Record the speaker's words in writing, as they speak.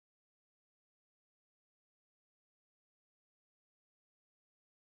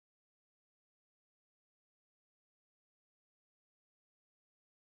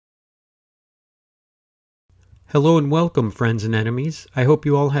Hello and welcome, friends and enemies. I hope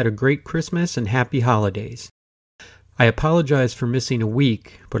you all had a great Christmas and happy holidays. I apologize for missing a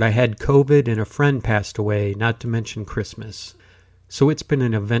week, but I had COVID and a friend passed away, not to mention Christmas. So it's been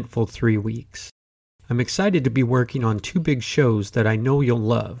an eventful 3 weeks. I'm excited to be working on 2 big shows that I know you'll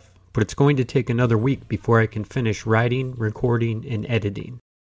love, but it's going to take another week before I can finish writing, recording, and editing.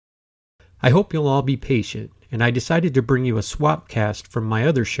 I hope you'll all be patient, and I decided to bring you a swap cast from my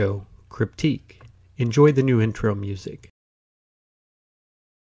other show, Cryptique. Enjoy the new intro music.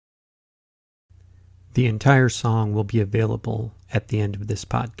 The entire song will be available at the end of this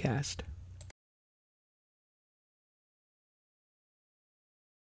podcast.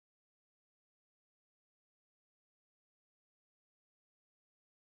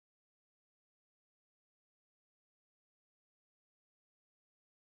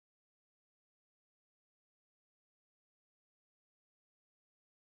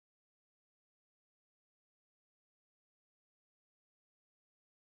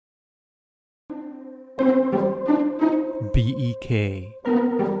 BEK,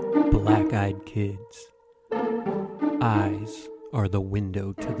 Black-Eyed Kids. Eyes are the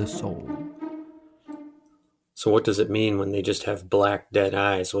window to the soul. So what does it mean when they just have black, dead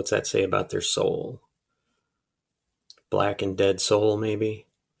eyes? What's that say about their soul? Black and dead soul, maybe?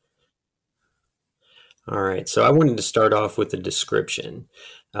 All right, so I wanted to start off with a description,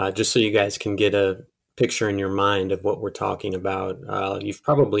 just so you guys can get a picture in your mind of what we're talking about. You've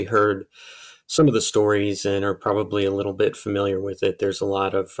probably heard some of the stories and are probably a little bit familiar with it. There's a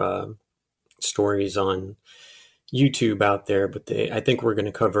lot of stories on YouTube out there, but I think we're going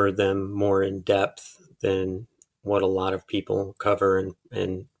to cover them more in depth than what a lot of people cover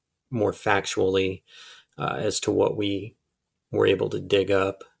and more factually as to what we were able to dig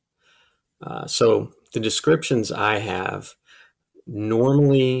up. So the descriptions I have,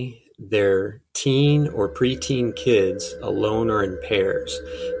 normally they're teen or preteen kids alone or in pairs.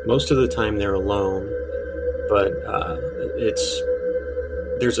 Most of the time they're alone, but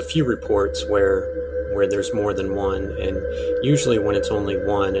there's a few reports where there's more than one, and usually when it's only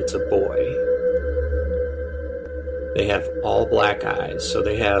one, it's a boy. They have all black eyes, so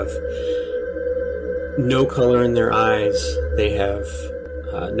they have no color in their eyes. They have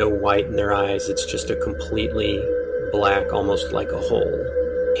no white in their eyes. It's just a completely black, almost like a hole.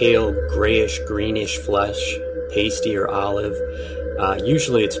 Pale, grayish, greenish flesh, pasty or olive.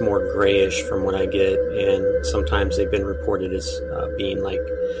 Usually it's more grayish from what I get, and sometimes they've been reported as being like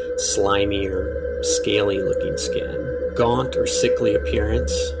slimy or scaly looking skin. Gaunt or sickly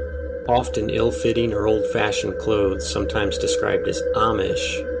appearance, often ill-fitting or old-fashioned clothes, sometimes described as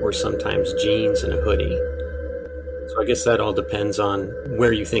Amish, or sometimes jeans and a hoodie. So I guess that all depends on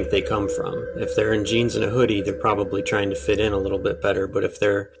where you think they come from. If they're in jeans and a hoodie, they're probably trying to fit in a little bit better, but if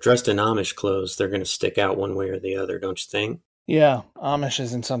they're dressed in Amish clothes, they're going to stick out one way or the other, don't you think? Yeah, Amish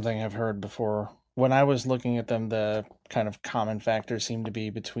isn't something I've heard before. When I was looking at them, the kind of common factors seem to be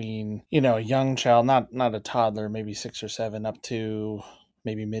between, a young child, not a toddler, maybe 6 or 7, up to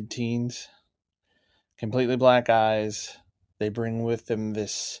maybe mid-teens. Completely black eyes. They bring with them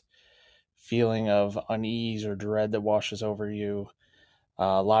this feeling of unease or dread that washes over you.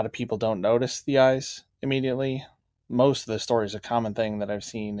 A lot of people don't notice the eyes immediately. Most of the stories, a common thing that I've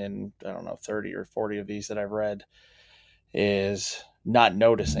seen in, 30 or 40 of these that I've read, is not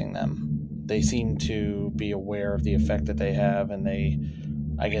noticing them. They seem to be aware of the effect that they have, and they,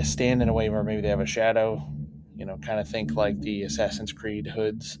 I guess, stand in a way where maybe they have a shadow, kind of think like the Assassin's Creed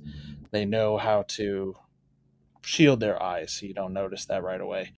hoods. They know how to shield their eyes so you don't notice that right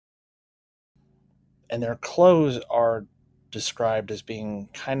away. And their clothes are described as being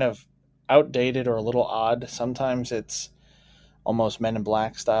kind of outdated or a little odd. Sometimes it's almost Men in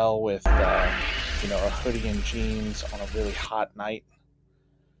Black style with a hoodie and jeans on a really hot night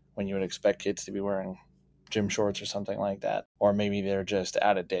when you would expect kids to be wearing gym shorts or something like that. Or maybe they're just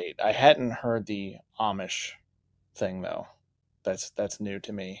out of date. I hadn't heard the Amish thing, though. That's new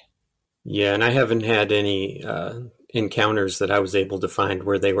to me. Yeah, and I haven't had any encounters that I was able to find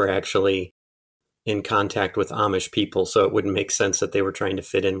where they were actually in contact with Amish people, so it wouldn't make sense that they were trying to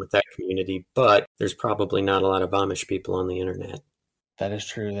fit in with that community, but there's probably not a lot of Amish people on the internet. That is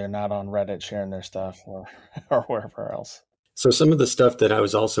true. They're not on Reddit sharing their stuff or wherever else. So some of the stuff that I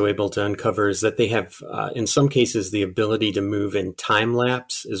was also able to uncover is that they have, in some cases, the ability to move in time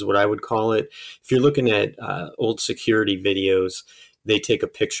lapse is what I would call it. If you're looking at old security videos, they take a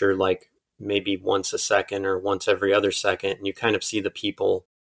picture like maybe once a second or once every other second, and you kind of see the people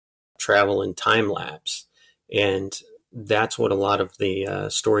travel in time lapse. And that's what a lot of the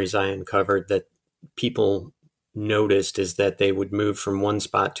stories I uncovered, that people noticed is that they would move from one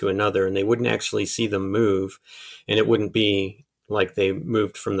spot to another, and they wouldn't actually see them move, and it wouldn't be like they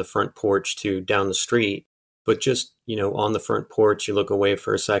moved from the front porch to down the street, but just, on the front porch, you look away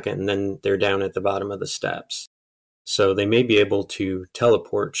for a second, and then they're down at the bottom of the steps. So they may be able to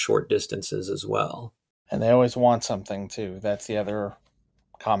teleport short distances as well. And they always want something too. That's the other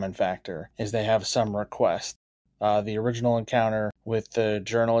common factor, is they have some request. The original encounter with the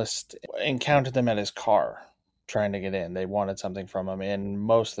journalist encountered them at his car trying to get in. They wanted something from him. In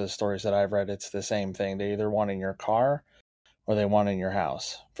most of the stories that I've read, it's the same thing. They either want in your car or they want in your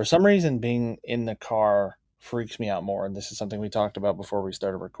house. For some reason, being in the car freaks me out more. And this is something we talked about before we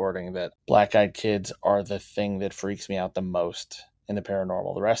started recording, that black-eyed kids are the thing that freaks me out the most in the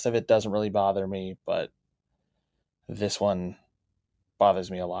paranormal. The rest of it doesn't really bother me, but this one bothers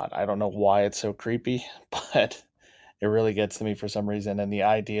me a lot. I don't know why it's so creepy, but it really gets to me for some reason. And the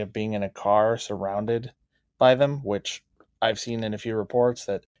idea of being in a car surrounded by them, which I've seen in a few reports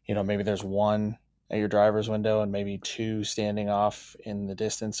that, maybe there's one at your driver's window and maybe two standing off in the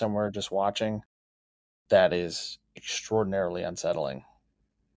distance somewhere just watching. That is extraordinarily unsettling.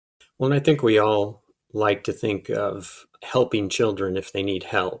 Well, and I think we all like to think of helping children if they need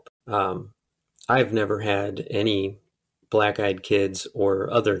help. I've never had any black-eyed kids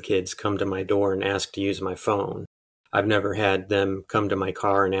or other kids come to my door and ask to use my phone. I've never had them come to my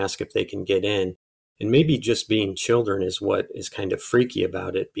car and ask if they can get in. And maybe just being children is what is kind of freaky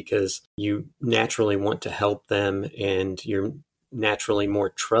about it, because you naturally want to help them and you're naturally more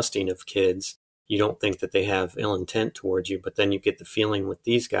trusting of kids. You don't think that they have ill intent towards you, but then you get the feeling with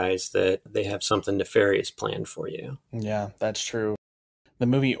these guys that they have something nefarious planned for you. Yeah, that's true. The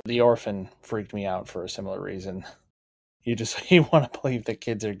movie The Orphan freaked me out for a similar reason. You want to believe that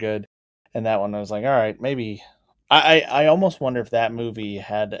kids are good. And that one I was like, all right, maybe. I almost wonder if that movie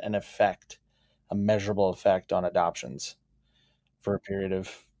had an effect, a measurable effect on adoptions for a period of,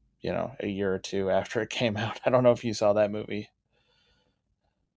 a year or two after it came out. I don't know if you saw that movie.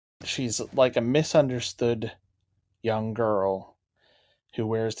 She's like a misunderstood young girl who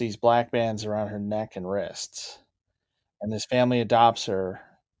wears these black bands around her neck and wrists. And this family adopts her,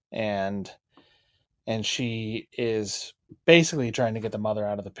 and she is basically trying to get the mother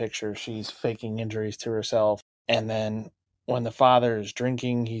out of the picture. She's faking injuries to herself. And then when the father is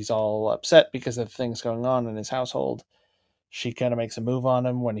drinking, he's all upset because of things going on in his household. She kind of makes a move on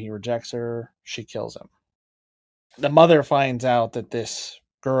him. When he rejects her, she kills him. The mother finds out that this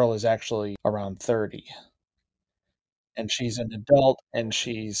girl is actually around 30. And she's an adult, and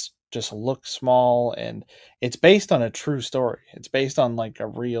she's just looks small. And it's based on a true story. It's based on like a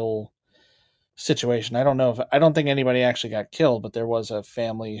real situation. I don't think anybody actually got killed, but there was a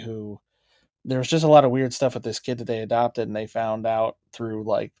family who, there was just a lot of weird stuff with this kid that they adopted, and they found out through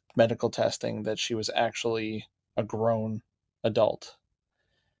like medical testing that she was actually a grown adult.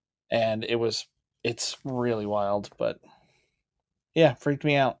 And it's really wild, but yeah, freaked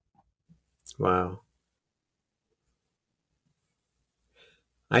me out. Wow.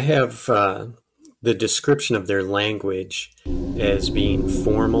 I have the description of their language as being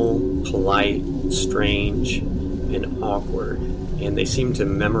formal, polite, strange, and awkward. And they seem to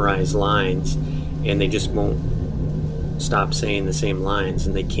memorize lines, and they just won't stop saying the same lines,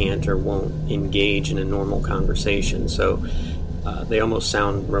 and they can't or won't engage in a normal conversation. So they almost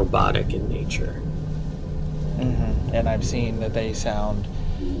sound robotic in nature. Mm-hmm. And I've seen that they sound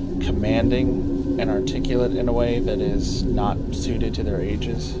commanding and articulate in a way that is not suited to their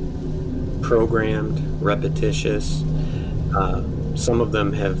ages. Programmed, repetitious. Some of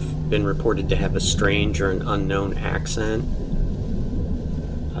them have been reported to have a strange or an unknown accent.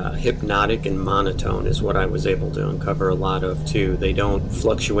 Hypnotic and monotone is what I was able to uncover a lot of too. They don't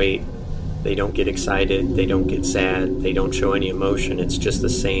fluctuate, they don't get excited, they don't get sad, they don't show any emotion. It's just the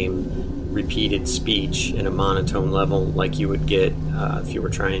same repeated speech in a monotone level like you would get if you were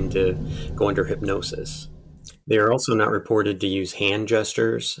trying to go under hypnosis. They are also not reported to use hand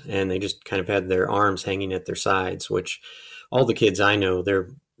gestures, and they just kind of had their arms hanging at their sides, which all the kids I know, they're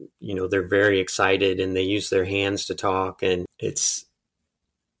very excited and they use their hands to talk, and it's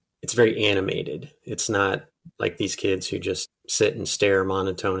very animated. It's not like these kids who just sit and stare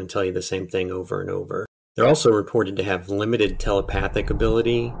monotone and tell you the same thing over and over. They're also reported to have limited telepathic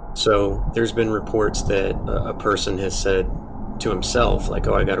ability. So there's been reports that a person has said to himself, like,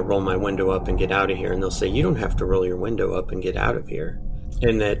 oh, I got to roll my window up and get out of here. And they'll say, you don't have to roll your window up and get out of here.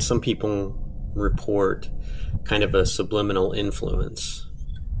 And that some people report kind of a subliminal influence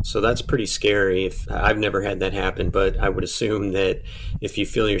So that's pretty scary. If I've never had that happen, but I would assume that if you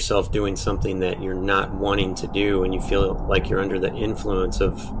feel yourself doing something that you're not wanting to do and you feel like you're under the influence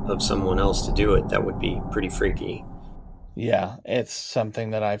of someone else to do it, that would be pretty freaky. Yeah, it's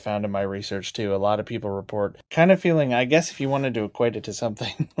something that I found in my research too. A lot of people report kind of feeling, I guess if you wanted to equate it to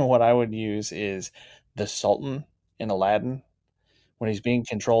something, what I would use is the Sultan in Aladdin when he's being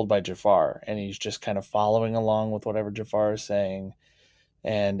controlled by Jafar and he's just kind of following along with whatever Jafar is saying.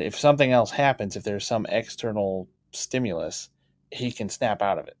 And if something else happens, if there's some external stimulus, he can snap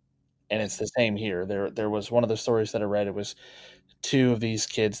out of it. And it's the same here. There was one of the stories that I read. It was two of these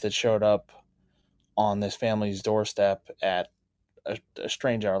kids that showed up on this family's doorstep at a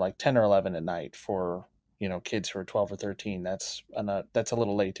strange hour, like 10 or 11 at night for, kids who are 12 or 13. That's a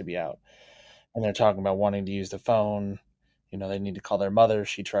little late to be out. And they're talking about wanting to use the phone. They need to call their mother.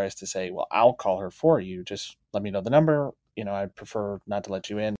 She tries to say, well, I'll call her for you. Just let me know the number. I'd prefer not to let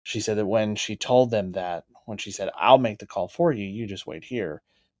you in. She said that when she told them that, when she said, I'll make the call for you, you just wait here,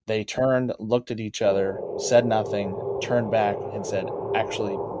 they turned, looked at each other, said nothing, turned back and said,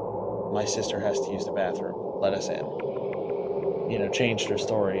 actually, my sister has to use the bathroom. Let us in. Changed her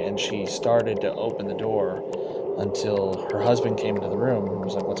story. And she started to open the door until her husband came into the room and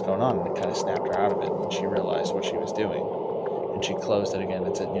was like, what's going on? And it kind of snapped her out of it. And she realized what she was doing. And she closed it again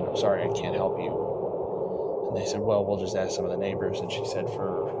and said, sorry, I can't help you. And they said, well, we'll just ask some of the neighbors. And she said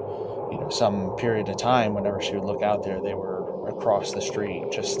for, some period of time, whenever she would look out there, they were across the street,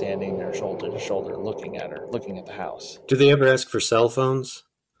 just standing there shoulder to shoulder, looking at her, looking at the house. Do they ever ask for cell phones?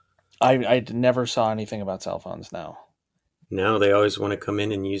 I never saw anything about cell phones, no. No, they always want to come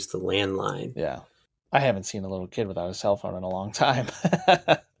in and use the landline. Yeah. I haven't seen a little kid without a cell phone in a long time.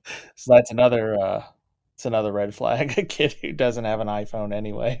 So that's another red flag, a kid who doesn't have an iPhone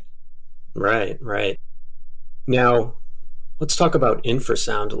anyway. Right. Now, let's talk about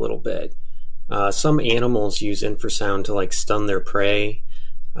infrasound a little bit. Some animals use infrasound to stun their prey.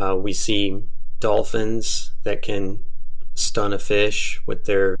 We see dolphins that can stun a fish with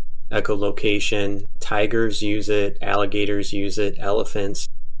their echolocation. Tigers use it, alligators use it, elephants.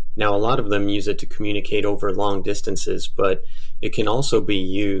 Now, a lot of them use it to communicate over long distances, but it can also be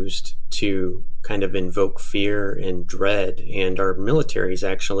used to kind of invoke fear and dread. And our military's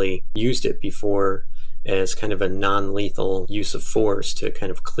actually used it before as kind of a non-lethal use of force to kind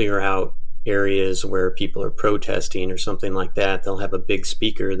of clear out areas where people are protesting or something like that. They'll have a big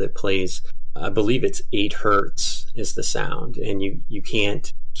speaker that plays, I believe it's 8 hertz is the sound, and you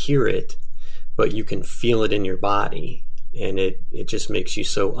can't hear it, but you can feel it in your body. And it just makes you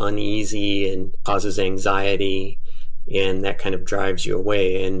so uneasy and causes anxiety, and that kind of drives you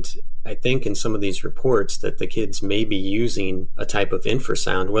away. And I think in some of these reports that the kids may be using a type of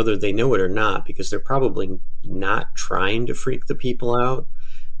infrasound, whether they know it or not, because they're probably not trying to freak the people out,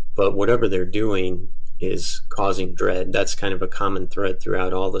 but whatever they're doing is causing dread. That's kind of a common thread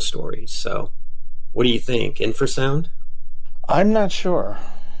throughout all the stories. So what do you think? Infrasound? I'm not sure.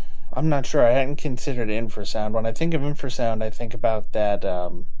 I hadn't considered infrasound. When I think of infrasound, I think about that,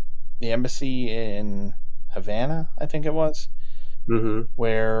 the embassy in Havana, I think it was,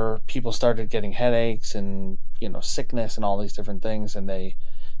 where people started getting headaches and, sickness and all these different things. And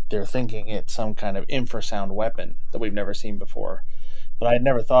they're thinking it's some kind of infrasound weapon that we've never seen before. But I had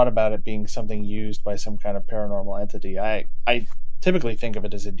never thought about it being something used by some kind of paranormal entity. I typically think of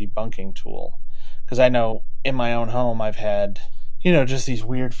it as a debunking tool, because I know in my own home I've had, just these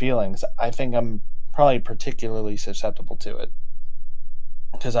weird feelings. I think I'm probably particularly susceptible to it,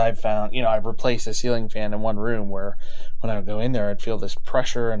 because I've found, I've replaced a ceiling fan in one room where when I would go in there, I'd feel this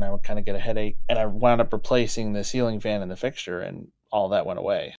pressure and I would kind of get a headache. And I wound up replacing the ceiling fan and the fixture, and all that went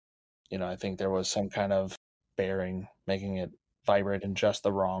away. I think there was some kind of bearing making it vibrate in just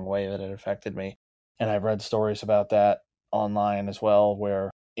the wrong way that it affected me. And I've read stories about that online as well,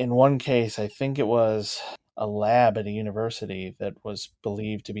 where in one case, I think it was a lab at a university that was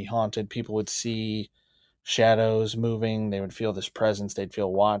believed to be haunted. People would see shadows moving, they would feel this presence, they'd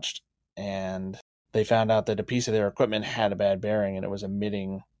feel watched, and they found out that a piece of their equipment had a bad bearing and it was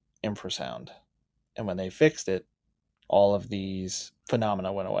emitting infrasound. And when they fixed it, all of these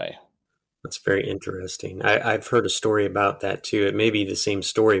phenomena went away. That's very interesting. I've heard a story about that too. It may be the same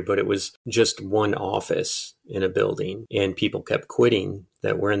story, but it was just one office in a building, and people kept quitting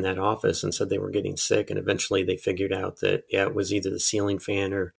that were in that office and said they were getting sick. And eventually they figured out that, it was either the ceiling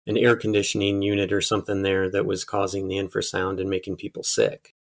fan or an air conditioning unit or something there that was causing the infrasound and making people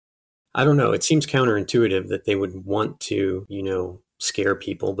sick. I don't know. It seems counterintuitive that they would want to, scare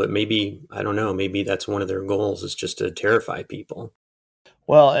people, but maybe, I don't know, maybe that's one of their goals, is just to terrify people.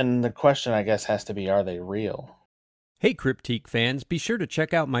 Well, and the question, I guess, has to be, are they real? Hey, Cryptique fans, be sure to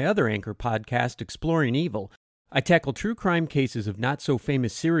check out my other Anchor podcast, Exploring Evil. I tackle true crime cases of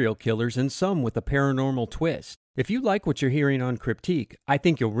not-so-famous serial killers and some with a paranormal twist. If you like what you're hearing on Cryptique, I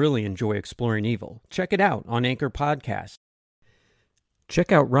think you'll really enjoy Exploring Evil. Check it out on Anchor Podcast.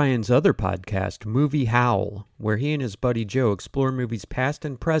 Check out Ryan's other podcast, Movie Howl, where he and his buddy Joe explore movies past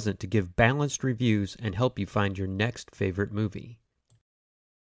and present to give balanced reviews and help you find your next favorite movie.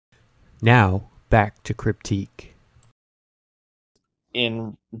 Now, back to Cryptique.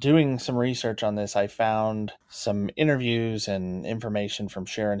 In doing some research on this, I found some interviews and information from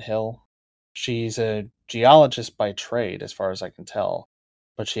Sharon Hill. She's a geologist by trade, as far as I can tell,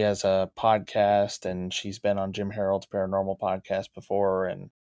 but she has a podcast, and she's been on Jim Harold's Paranormal podcast before, and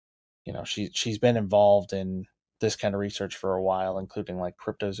she's been involved in this kind of research for a while, including like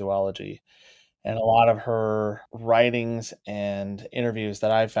cryptozoology. And a lot of her writings and interviews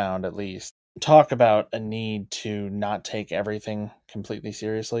that I found, at least, talk about a need to not take everything completely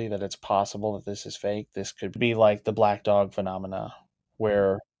seriously, that it's possible that this is fake. This could be like the black dog phenomena,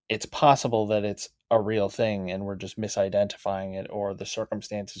 where it's possible that it's a real thing and we're just misidentifying it, or the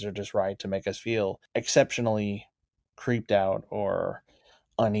circumstances are just right to make us feel exceptionally creeped out or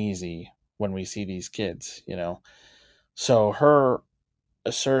uneasy when we see these kids, So her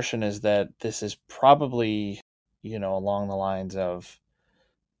assertion is that this is probably, along the lines of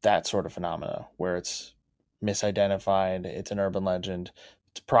that sort of phenomena where it's misidentified, it's an urban legend,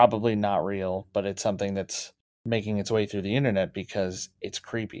 it's probably not real, but it's something that's making its way through the internet because it's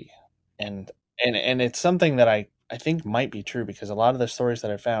creepy. And it's something that I think might be true, because a lot of the stories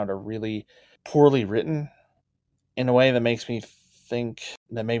that I found are really poorly written in a way that makes me think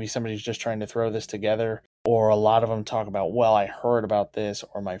that maybe somebody's just trying to throw this together, or a lot of them talk about, well, I heard about this,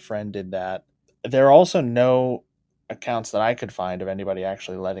 or my friend did that. There are also no accounts that I could find of anybody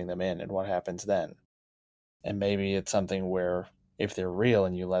actually letting them in and what happens then. And maybe it's something where if they're real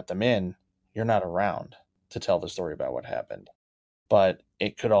and you let them in, you're not around to tell the story about what happened. But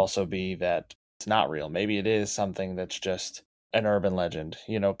it could also be that it's not real. Maybe it is something that's just an urban legend,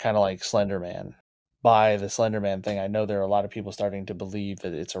 kind of like Slender Man. By the Slender Man thing, I know there are a lot of people starting to believe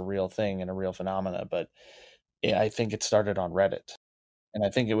that it's a real thing and a real phenomena, but I think it started on Reddit. And I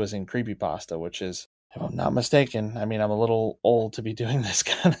think it was in Creepypasta, which is, if I'm not mistaken, I mean, I'm a little old to be doing this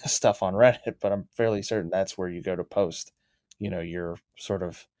kind of stuff on Reddit, but I'm fairly certain that's where you go to post, your sort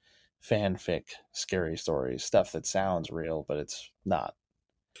of fanfic scary stories, stuff that sounds real, but it's not.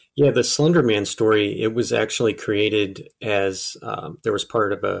 Yeah, the Slender Man story, it was actually created as there was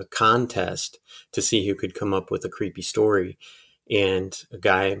part of a contest to see who could come up with a creepy story. And a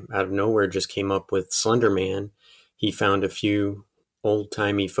guy out of nowhere just came up with Slender Man. He found a few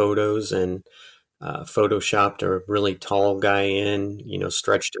old-timey photos and photoshopped a really tall guy in,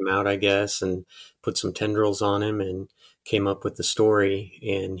 stretched him out, I guess, and put some tendrils on him and came up with the story,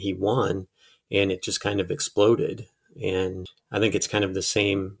 and he won, and it just kind of exploded. And I think it's kind of the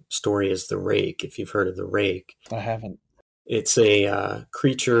same story as the Rake, if you've heard of the Rake. I haven't. It's a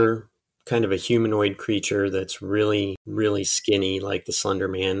creature, kind of a humanoid creature that's really, really skinny, like the Slender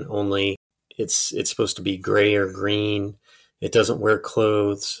Man, only it's supposed to be gray or green. It doesn't wear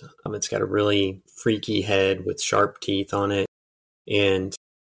clothes. It's got a really freaky head with sharp teeth on it. And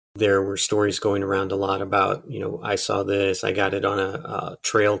there were stories going around a lot about, I saw this, I got it on a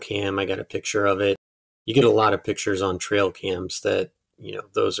trail cam, I got a picture of it. You get a lot of pictures on trail cams that,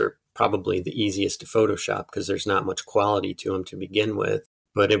 those are probably the easiest to Photoshop because there's not much quality to them to begin with.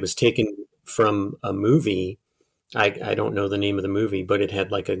 But it was taken from a movie. I don't know the name of the movie, but it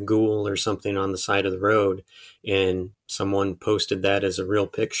had like a ghoul or something on the side of the road, and someone posted that as a real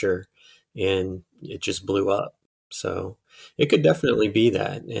picture, and it just blew up. So it could definitely be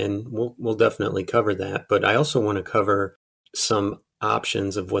that, and we'll definitely cover that. But I also want to cover some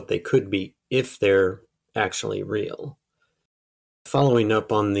options of what they could be if they're actually real. Following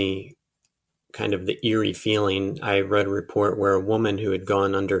up on the kind of the eerie feeling, I read a report where a woman who had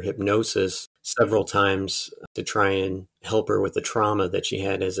gone under hypnosis several times to try and help her with the trauma that she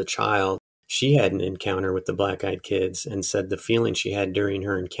had as a child, she had an encounter with the Black-Eyed Kids and said the feeling she had during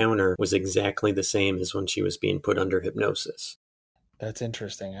her encounter was exactly the same as when she was being put under hypnosis. That's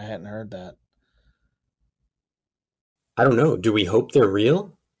interesting. I hadn't heard that. I don't know. Do we hope they're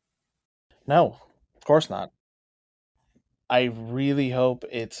real? No, of course not. I really hope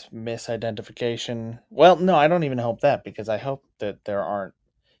it's misidentification. Well, no, I don't even hope that, because I hope that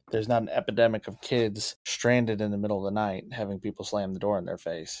there's not an epidemic of kids stranded in the middle of the night having people slam the door in their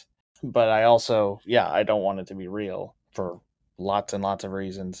face. But I also, I don't want it to be real for lots and lots of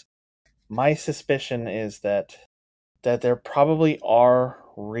reasons. My suspicion is that there probably are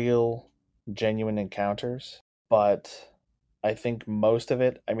real, genuine encounters, but I think most of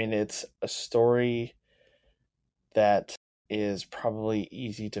it, I mean, it's a story that is probably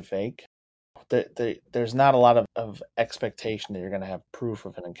easy to fake. There's not a lot of expectation that you're going to have proof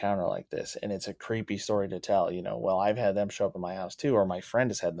of an encounter like this. And it's a creepy story to tell. Well, I've had them show up in my house too, or my friend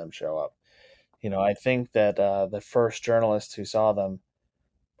has had them show up. I think that the first journalist who saw them,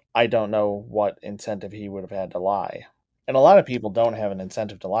 I don't know what incentive he would have had to lie. And a lot of people don't have an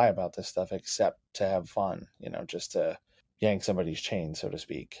incentive to lie about this stuff except to have fun, just to yank somebody's chain, so to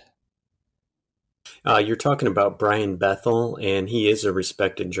speak. You're talking about Brian Bethel, and he is a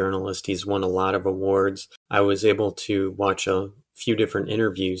respected journalist. He's won a lot of awards. I was able to watch a few different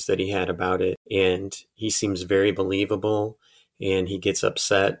interviews that he had about it, and he seems very believable, and he gets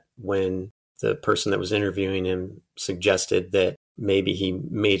upset when the person that was interviewing him suggested that maybe he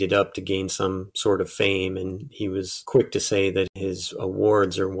made it up to gain some sort of fame, and he was quick to say that his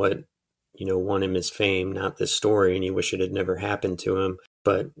awards are what won him his fame, not this story, and he wished it had never happened to him.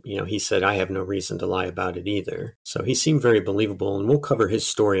 But, he said, I have no reason to lie about it either. So he seemed very believable, and we'll cover his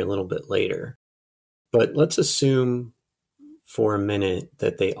story a little bit later. But let's assume for a minute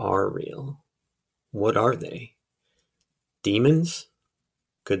that they are real. What are they? Demons?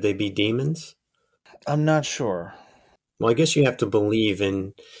 Could they be demons? I'm not sure. Well, I guess you have to believe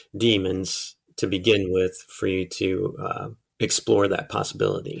in demons to begin with for you to explore that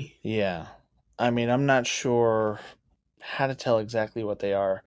possibility. Yeah. I mean, I'm not sure how to tell exactly what they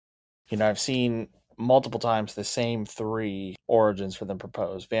are. I've seen multiple times the same three origins for them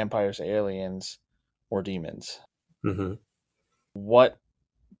proposed: vampires, aliens, or demons. Mm-hmm. What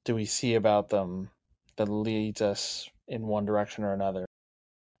do we see about them that leads us in one direction or another?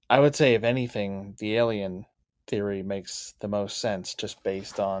 I would say, if anything, the alien theory makes the most sense, just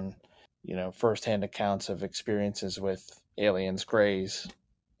based on, firsthand accounts of experiences with aliens, greys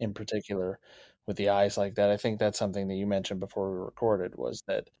in particular, with the eyes like that. I think that's something that you mentioned before we recorded, was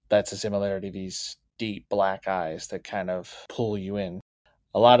that's a similarity, these deep black eyes that kind of pull you in.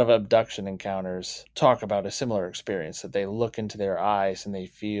 A lot of abduction encounters talk about a similar experience, that they look into their eyes and they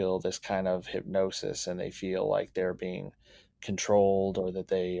feel this kind of hypnosis, and they feel like they're being controlled, or that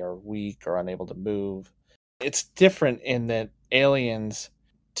they are weak or unable to move. It's different in that aliens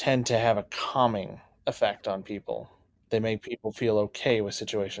tend to have a calming effect on people. They make people feel okay with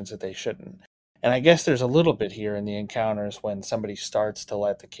situations that they shouldn't. And I guess there's a little bit here in the encounters when somebody starts to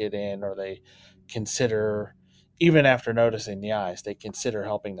let the kid in, or they consider, even after noticing the eyes, they consider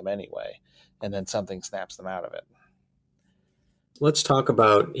helping them anyway, and then something snaps them out of it. Let's talk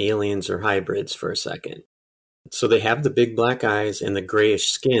about aliens or hybrids for a second. So they have the big black eyes and the grayish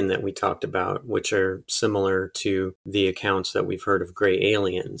skin that we talked about, which are similar to the accounts that we've heard of gray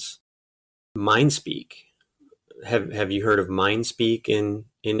aliens. Mindspeak. Have you heard of Mindspeak in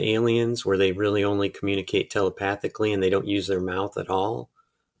aliens, where they really only communicate telepathically and they don't use their mouth at all?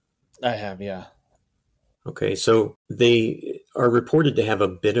 I have, yeah. Okay, so they are reported to have a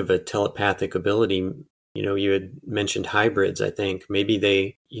bit of a telepathic ability. You had mentioned hybrids, I think. Maybe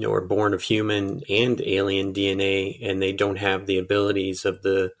they, are born of human and alien DNA, and they don't have the abilities of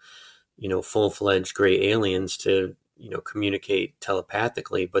the, full-fledged gray aliens to, communicate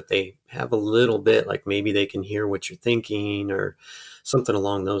telepathically, but they have a little bit, like maybe they can hear what you're thinking or something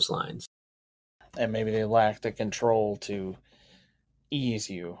along those lines. And maybe they lack the control to ease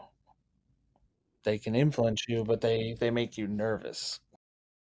you. They can influence you, but they make you nervous.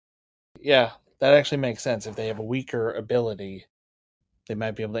 Yeah, that actually makes sense. If they have a weaker ability, they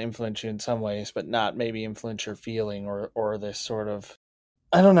might be able to influence you in some ways, but not maybe influence your feeling, or this sort of,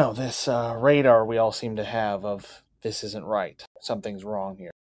 I don't know, this radar we all seem to have of, this isn't right. Something's wrong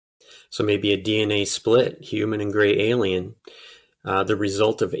here. So maybe a DNA split, human and gray alien, the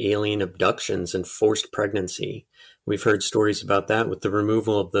result of alien abductions and forced pregnancy. We've heard stories about that with the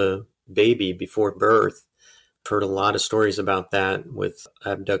removal of the baby before birth. I've heard a lot of stories about that with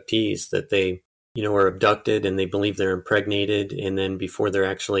abductees, that they, are abducted and they believe they're impregnated, and then before they're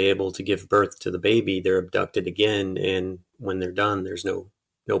actually able to give birth to the baby, they're abducted again, and when they're done, there's no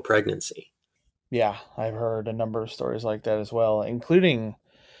pregnancy. Yeah, I've heard a number of stories like that as well, including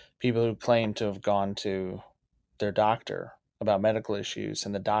people who claim to have gone to their doctor about medical issues,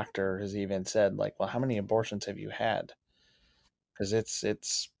 and the doctor has even said, like, well, how many abortions have you had? Because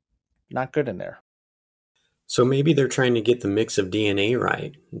it's not good in there. So maybe they're trying to get the mix of DNA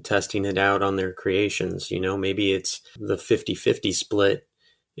right and testing it out on their creations. Maybe it's the 50-50 split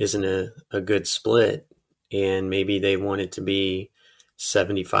isn't a good split, and maybe they want it to be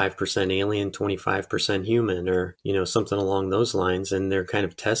 75% alien, 25% human, or, something along those lines. And they're kind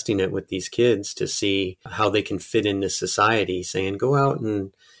of testing it with these kids to see how they can fit into society, saying, go out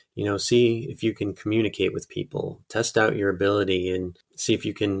and, see if you can communicate with people, test out your ability, and see if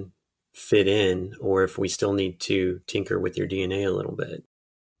you can fit in, or if we still need to tinker with your DNA a little bit.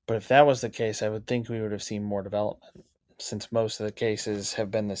 But if that was the case, I would think we would have seen more development, since most of the cases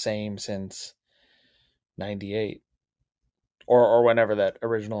have been the same since 98 or whenever that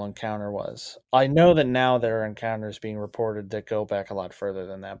original encounter was. I know that now there are encounters being reported that go back a lot further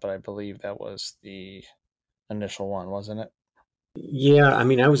than that, but I believe that was the initial one, wasn't it? Yeah, I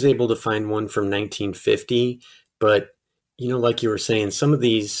mean, I was able to find one from 1950, but like you were saying, some of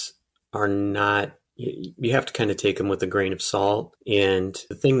these are not, you have to kind of take them with a grain of salt. And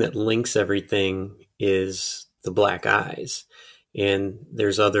the thing that links everything is the black eyes. And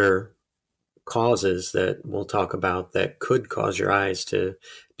there's other causes that we'll talk about that could cause your eyes to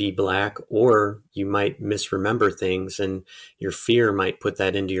be black, or you might misremember things and your fear might put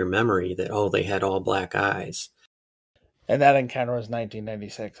that into your memory that, oh, they had all black eyes. And that encounter was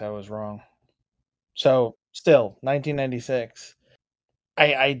 1996. I was wrong. So, still, 1996.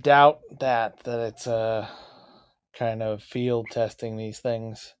 I doubt that it's kind of field testing these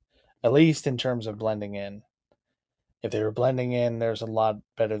things, at least in terms of blending in. If they were blending in, there's a lot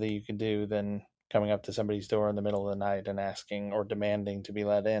better that you can do than coming up to somebody's door in the middle of the night and asking or demanding to be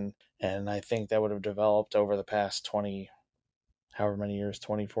let in. And I think that would have developed over the past 20, however many years,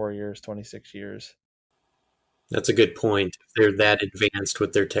 24 years, 26 years. That's a good point. If they're that advanced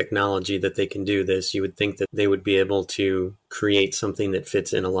with their technology that they can do this, you would think that they would be able to create something that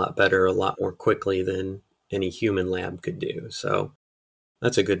fits in a lot better, a lot more quickly than any human lab could do. So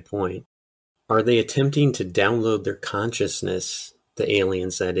that's a good point. Are they attempting to download their consciousness, the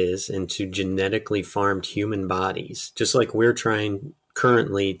aliens that is, into genetically farmed human bodies? Just like we're trying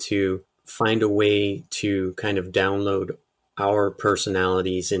currently to find a way to kind of download our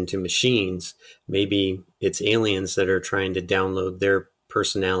personalities into machines. Maybe it's aliens that are trying to download their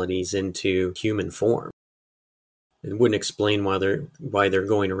personalities into human form. It wouldn't explain why they're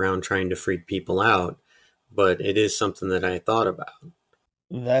going around trying to freak people out, but it is something that I thought about.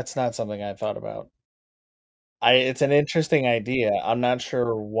 That's not something I thought about. It's an interesting idea. I'm not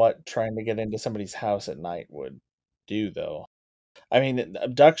sure what trying to get into somebody's house at night would do, though. I mean,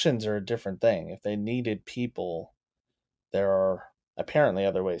 abductions are a different thing. If they needed people, there are apparently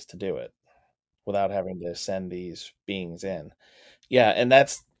other ways to do it without having to send these beings in. Yeah, and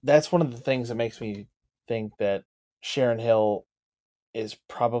that's one of the things that makes me think that Sharon Hill is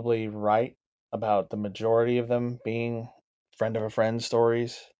probably right about the majority of them being friend of a friend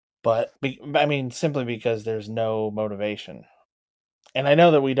stories. But I mean, simply because there's no motivation. And I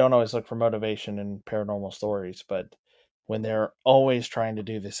know that we don't always look for motivation in paranormal stories, but when they're always trying to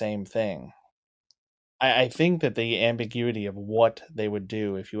do the same thing, I think that the ambiguity of what they would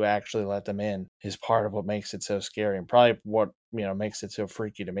do if you actually let them in is part of what makes it so scary, and probably what makes it so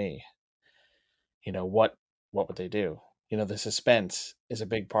freaky to me. What would they do? The suspense is a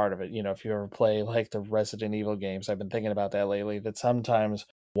big part of it. If you ever play like the Resident Evil games, I've been thinking about that lately, that sometimes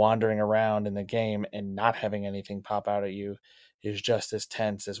wandering around in the game and not having anything pop out at you is just as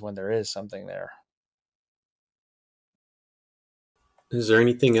tense as when there is something there. Is there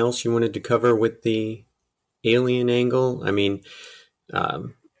anything else you wanted to cover with the alien angle? I mean,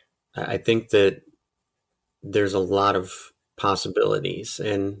 I think that there's a lot of possibilities,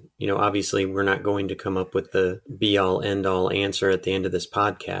 and obviously we're not going to come up with the be all end all answer at the end of this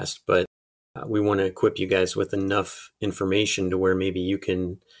podcast, but we want to equip you guys with enough information to where maybe you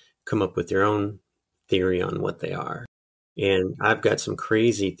can come up with your own theory on what they are. And I've got some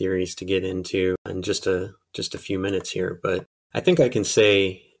crazy theories to get into in just a few minutes here, but I think I can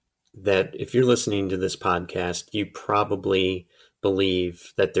say that if you're listening to this podcast, you probably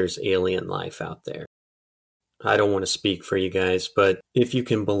believe that there's alien life out there. I don't want to speak for you guys, but if you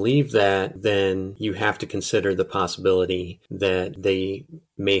can believe that, then you have to consider the possibility that they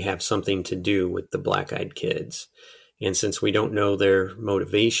may have something to do with the black-eyed kids. And since we don't know their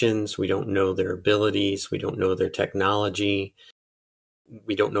motivations, we don't know their abilities, we don't know their technology,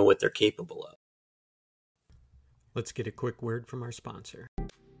 we don't know what they're capable of. Let's get a quick word from our sponsor.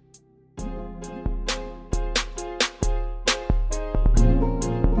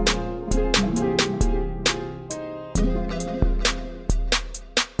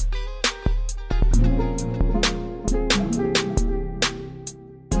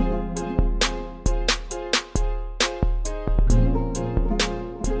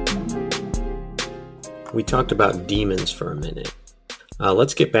 We talked about demons for a minute.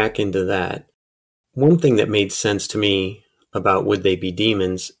 Let's get back into that. One thing that made sense to me about would they be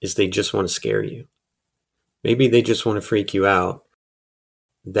demons is they just want to scare you. Maybe they just want to freak you out.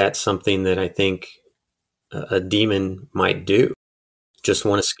 That's something that I think a demon might do. just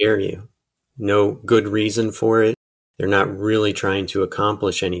want to scare you. No good reason for it. They're not really trying to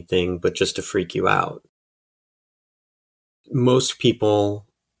accomplish anything, but just to freak you out. Most people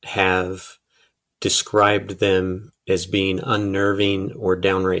have described them as being unnerving or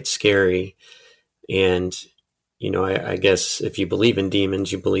downright scary. And, I guess if you believe in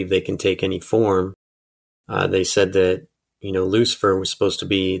demons, you believe they can take any form. They said that, Lucifer was supposed to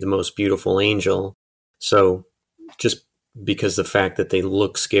be the most beautiful angel. So just because the fact that they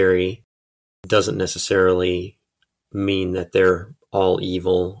look scary doesn't necessarily mean that they're all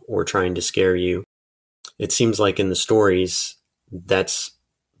evil or trying to scare you. It seems like in the stories, that's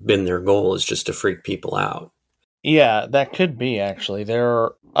been their goal, is just to freak people out. Yeah, that could be, actually. There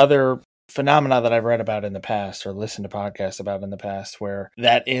are other phenomena that I've read about in the past or listened to podcasts about in the past where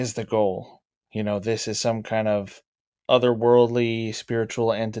that is the goal. This is some kind of otherworldly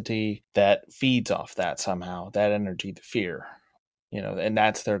spiritual entity that feeds off that somehow, that energy, the fear. And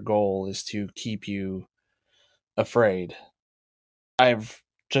that's their goal, is to keep you afraid. I've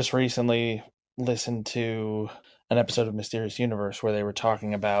just recently listened to an episode of Mysterious Universe where they were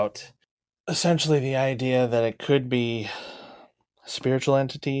talking about essentially the idea that it could be spiritual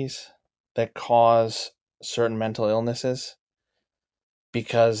entities that cause certain mental illnesses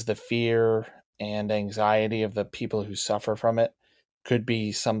because the fear and anxiety of the people who suffer from it could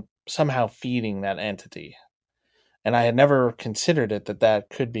be somehow feeding that entity. And I had never considered it that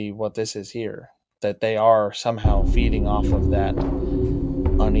could be what this is here, that they are somehow feeding off of that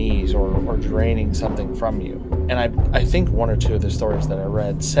unease or draining something from you. And I think one or two of the stories that I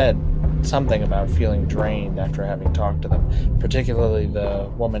read said something about feeling drained after having talked to them, particularly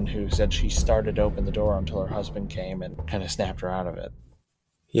the woman who said she started to open the door until her husband came and kind of snapped her out of it.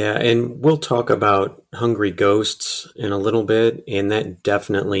 Yeah, and we'll talk about hungry ghosts in a little bit, and that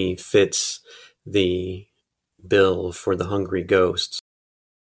definitely fits the bill for the hungry ghosts.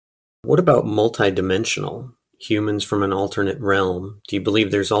 What about multidimensional? Humans from an alternate realm? Do you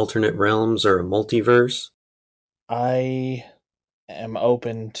believe there's alternate realms or a multiverse? I am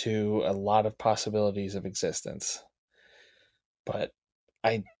open to a lot of possibilities of existence, but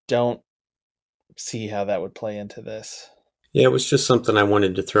I don't see how that would play into this. Yeah, it was just something I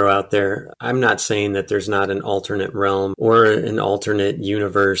wanted to throw out there. I'm not saying that there's not an alternate realm or an alternate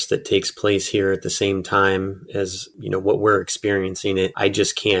universe that takes place here at the same time as, what we're experiencing it. I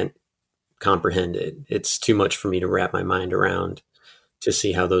just can't comprehend it. It's too much for me to wrap my mind around to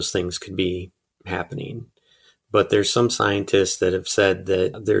see how those things could be happening. But there's some scientists that have said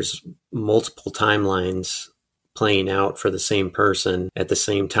that there's multiple timelines playing out for the same person at the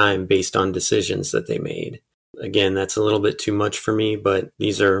same time based on decisions that they made. Again, that's a little bit too much for me, but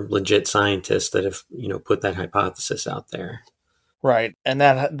these are legit scientists that have, put that hypothesis out there. Right. And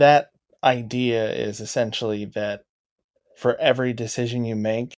that idea is essentially that for every decision you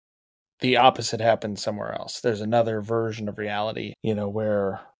make, the opposite happens somewhere else. There's another version of reality,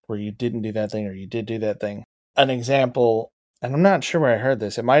 where you didn't do that thing or you did do that thing. An example, and I'm not sure where I heard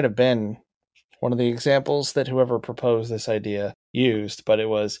this, it might have been one of the examples that whoever proposed this idea used, but it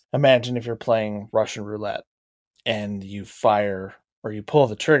was, imagine if you're playing Russian roulette and you fire or you pull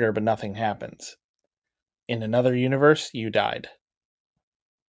the trigger, but nothing happens. In another universe, you died.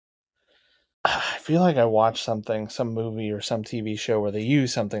 I feel like I watched some movie or some TV show where they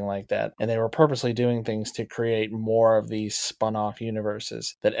used something like that, and they were purposely doing things to create more of these spun-off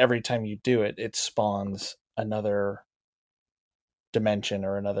universes, that every time you do it, it spawns another dimension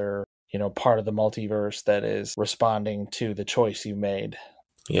or another, part of the multiverse that is responding to the choice you made.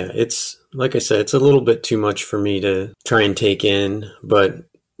 Yeah, it's, like I said, it's a little bit too much for me to try and take in, but,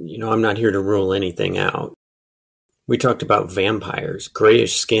 I'm not here to rule anything out. We talked about vampires,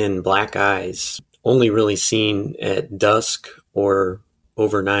 grayish skin, black eyes, only really seen at dusk or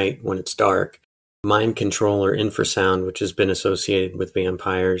overnight when it's dark. Mind control or infrasound, which has been associated with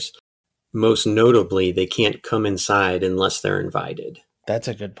vampires. Most notably, they can't come inside unless they're invited. That's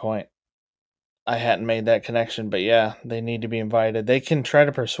a good point. I hadn't made that connection, but yeah, they need to be invited. They can try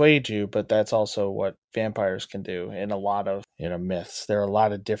to persuade you, but that's also what vampires can do in a lot of, myths. There are a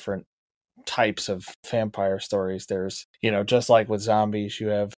lot of different types of vampire stories. There's, just like with zombies, you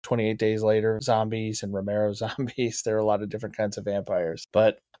have 28 Days Later zombies and Romero zombies. There are a lot of different kinds of vampires.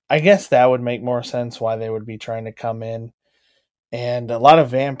 But I guess that would make more sense why they would be trying to come in. And a lot of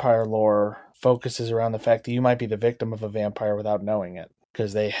vampire lore focuses around the fact that you might be the victim of a vampire without knowing it,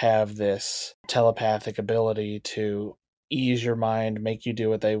 because they have this telepathic ability to ease your mind, make you do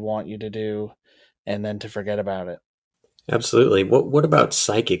what they want you to do, and then to forget about it. Absolutely. What about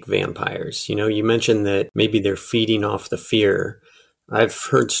psychic vampires? You mentioned that maybe they're feeding off the fear. I've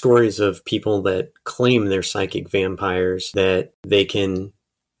heard stories of people that claim they're psychic vampires, that they can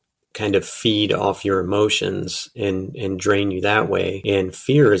kind of feed off your emotions and drain you that way. And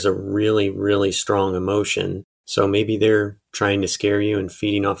fear is a really, really strong emotion. So maybe they're trying to scare you and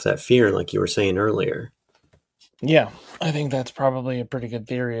feeding off that fear, like you were saying earlier. Yeah, I think that's probably a pretty good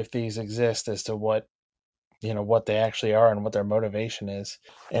theory if these exist as to what they actually are and what their motivation is.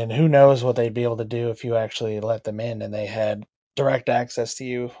 And who knows what they'd be able to do if you actually let them in and they had direct access to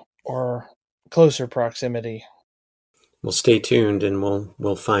you or closer proximity. Well, stay tuned and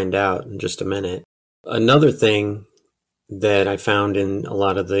we'll find out in just a minute. Another thing that I found in a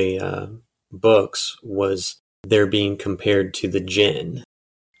lot of the books was they're being compared to the jinn.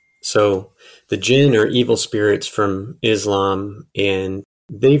 So the jinn are evil spirits from Islam, and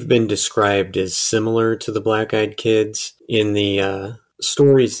they've been described as similar to the Black-Eyed Kids. In the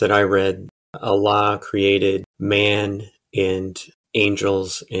stories that I read, Allah created man and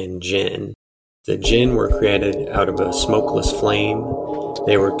angels and jinn. The jinn were created out of a smokeless flame.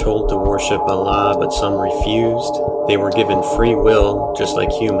 They were told to worship Allah, but some refused. They were given free will, just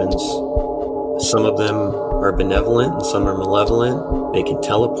like humans. Some of them are benevolent and some are malevolent. They can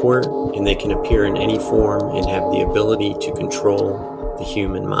teleport and they can appear in any form and have the ability to control the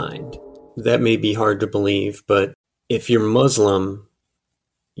human mind. That may be hard to believe, but if you're Muslim,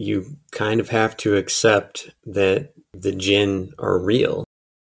 you kind of have to accept that the jinn are real.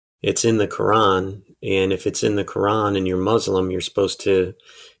 It's in the Quran, and if it's in the Quran and you're Muslim, you're supposed to,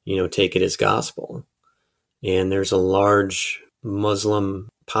 take it as gospel. And there's a large Muslim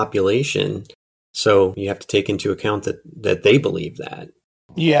population, so you have to take into account that they believe that.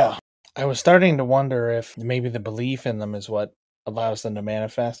 Yeah. I was starting to wonder if maybe the belief in them is what allows them to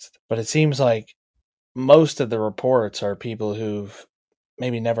manifest. But it seems like most of the reports are people who've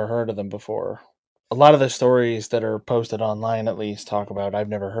maybe never heard of them before. A lot of the stories that are posted online, at least, talk about, I've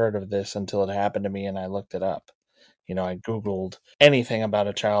never heard of this until it happened to me and I looked it up. I Googled anything about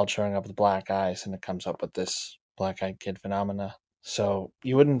a child showing up with black eyes and it comes up with this black-eyed kid phenomena. So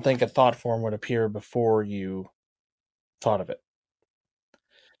you wouldn't think a thought form would appear before you thought of it.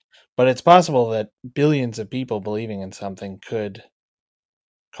 But it's possible that billions of people believing in something could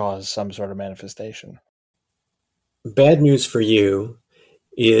cause some sort of manifestation. Bad news for you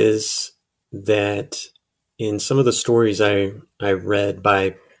is that in some of the stories I read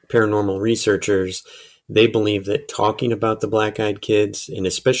by paranormal researchers, they believe that talking about the Black-Eyed Kids, and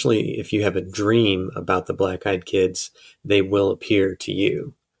especially if you have a dream about the Black-Eyed Kids, they will appear to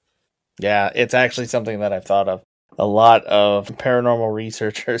you. Yeah, it's actually something that I've thought of. A lot of paranormal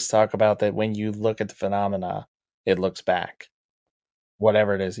researchers talk about that when you look at the phenomena, it looks back.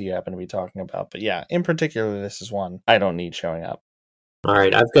 Whatever it is you happen to be talking about. But yeah, in particular, this is one I don't need showing up. All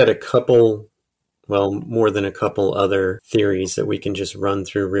right, I've got more than a couple other theories that we can just run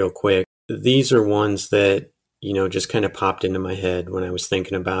through real quick. These are ones that, just kind of popped into my head when I was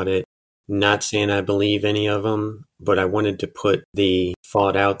thinking about it. Not saying I believe any of them, but I wanted to put the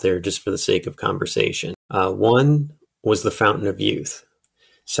thought out there just for the sake of conversation. One was the Fountain of Youth.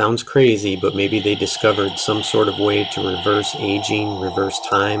 Sounds crazy, but maybe they discovered some sort of way to reverse aging, reverse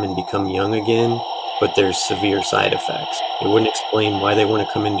time, and become young again, but there's severe side effects. It wouldn't explain why they want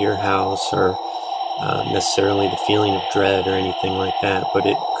to come into your house or necessarily the feeling of dread or anything like that, but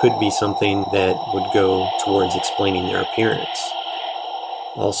it could be something that would go towards explaining their appearance.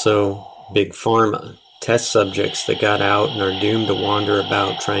 Also, Big Pharma. Test subjects that got out and are doomed to wander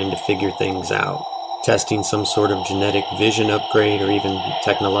about trying to figure things out. Testing some sort of genetic vision upgrade or even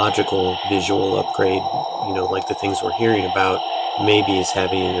technological visual upgrade, like the things we're hearing about, maybe is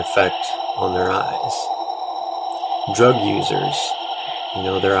having an effect on their eyes. Drug users.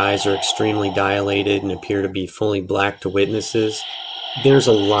 Their eyes are extremely dilated and appear to be fully black to witnesses. There's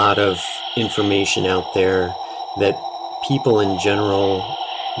a lot of information out there that people in general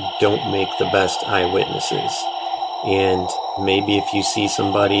don't make the best eyewitnesses. And maybe if you see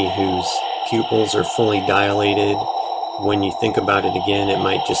somebody whose pupils are fully dilated, when you think about it again, it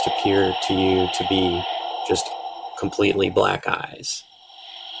might just appear to you to be just completely black eyes.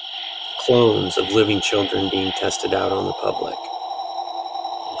 Clones of living children being tested out on the public.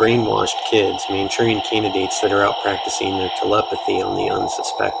 Brainwashed kids, Manchurian candidates that are out practicing their telepathy on the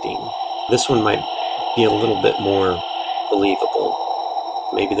unsuspecting. This one might be a little bit more believable.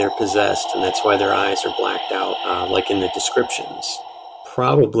 Maybe they're possessed and that's why their eyes are blacked out, like in the descriptions.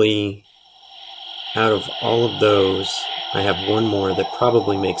 Probably out of all of those, I have one more that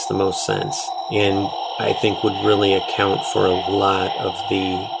probably makes the most sense and I think would really account for a lot of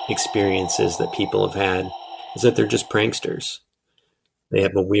the experiences that people have had, is that they're just pranksters. They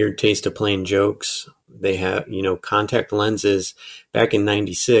have a weird taste of playing jokes. They have, contact lenses. Back in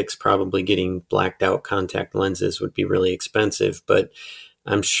 96, probably getting blacked out contact lenses would be really expensive, but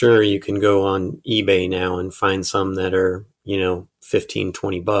I'm sure you can go on eBay now and find some that are, 15,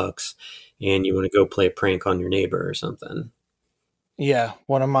 $20, and you want to go play a prank on your neighbor or something. Yeah,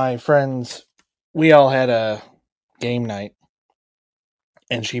 one of my friends, we all had a game night,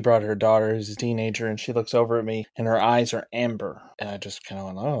 and she brought her daughter who's a teenager, and she looks over at me and her eyes are amber. And I just kind of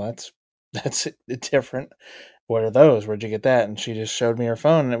went, oh, that's different. What are those? Where'd you get that? And she just showed me her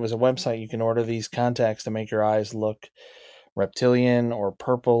phone, and it was a website. You can order these contacts to make your eyes look reptilian or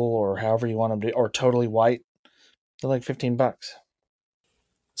purple or however you want them to, or totally white. They're like $15.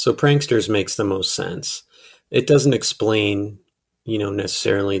 So pranksters makes the most sense. It doesn't explain,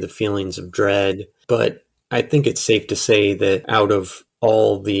 necessarily the feelings of dread, but I think it's safe to say that out of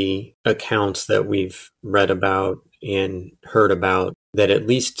all the accounts that we've read about and heard about, that at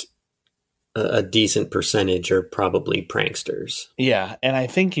least a decent percentage are probably pranksters. Yeah, and I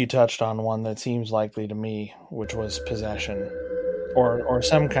think you touched on one that seems likely to me, which was possession or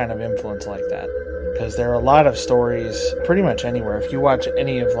some kind of influence like that. Because there are a lot of stories pretty much anywhere. If you watch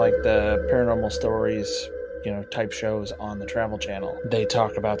any of like the paranormal stories, type shows on the Travel Channel, they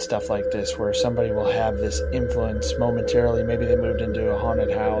talk about stuff like this where somebody will have this influence momentarily. Maybe they moved into a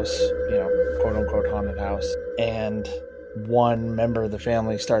haunted house, quote unquote haunted house, and one member of the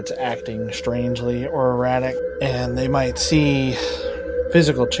family starts acting strangely or erratic, and they might see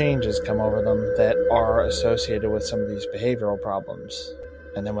physical changes come over them that are associated with some of these behavioral problems.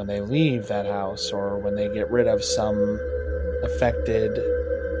 And then when they leave that house, or when they get rid of some affected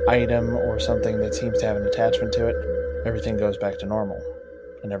item or something that seems to have an attachment to it, everything goes back to normal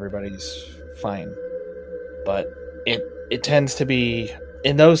and everybody's fine. But it tends to be,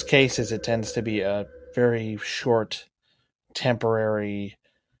 in those cases, it tends to be a very short, temporary,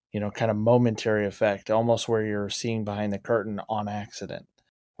 kind of momentary effect, almost where you're seeing behind the curtain on accident,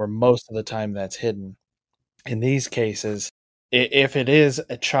 where most of the time that's hidden. In these cases, if it is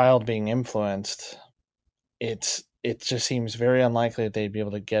a child being influenced, it just seems very unlikely that they'd be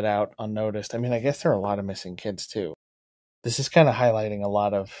able to get out unnoticed. I mean, I guess there are a lot of missing kids too. This is kind of highlighting a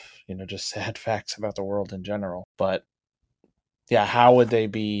lot of, just sad facts about the world in general. But yeah, how would they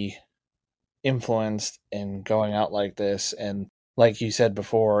be influenced in going out like this? And like you said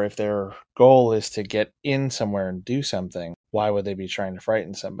before, if their goal is to get in somewhere and do something, why would they be trying to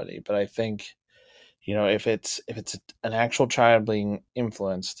frighten somebody? But I think, if it's an actual child being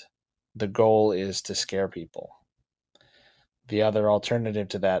influenced, the goal is to scare people. The other alternative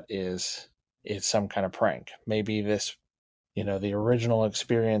to that is it's some kind of prank. Maybe this, the original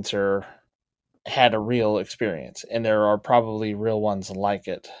experiencer had a real experience, and there are probably real ones like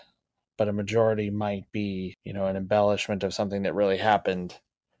it, but a majority might be, an embellishment of something that really happened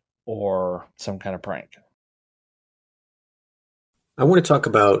or some kind of prank. I want to talk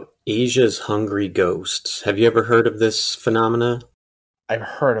about Asia's hungry ghosts. Have you ever heard of this phenomena? I've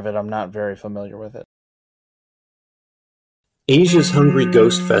heard of it. I'm not very familiar with it. Asia's Hungry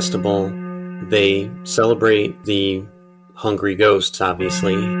Ghost Festival, they celebrate the hungry ghosts,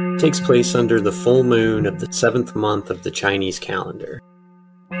 obviously. It takes place under the full moon of the 7th month of the Chinese calendar.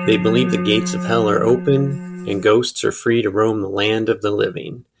 They believe the gates of hell are open and ghosts are free to roam the land of the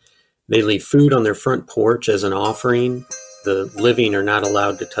living. They leave food on their front porch as an offering. The living are not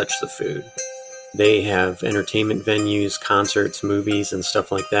allowed to touch the food. They have entertainment venues, concerts, movies, and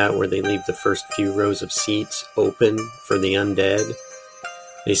stuff like that where they leave the first few rows of seats open for the undead.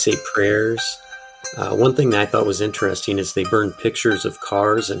 They say prayers. One thing that I thought was interesting is they burn pictures of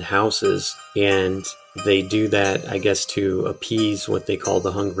cars and houses, and they do that, I guess, to appease what they call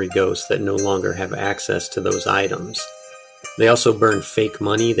the hungry ghosts that no longer have access to those items. They also burn fake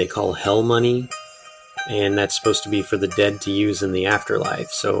money they call hell money, and that's supposed to be for the dead to use in the afterlife.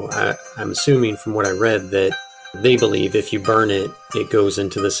 So I'm assuming from what I read that they believe if you burn it, it goes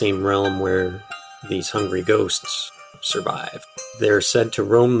into the same realm where these hungry ghosts survive. They're said to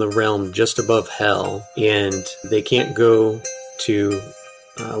roam the realm just above hell, and they can't go to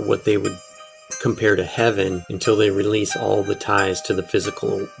what they would compare to heaven until they release all the ties to the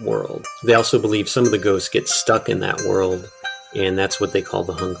physical world. They also believe some of the ghosts get stuck in that world, and that's what they call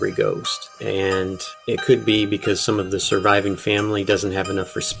the hungry ghost. And it could be because some of the surviving family doesn't have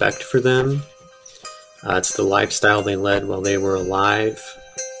enough respect for them. It's the lifestyle they led while they were alive.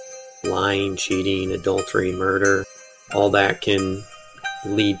 Lying, cheating, adultery, murder. All that can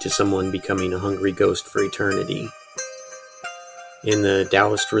lead to someone becoming a hungry ghost for eternity. In the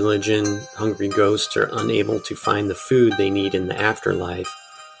Taoist religion, hungry ghosts are unable to find the food they need in the afterlife.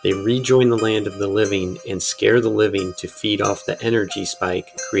 They rejoin the land of the living and scare the living to feed off the energy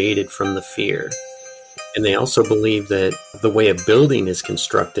spike created from the fear. And they also believe that the way a building is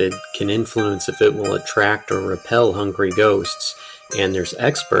constructed can influence if it will attract or repel hungry ghosts. And there's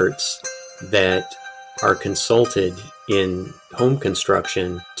experts that are consulted in home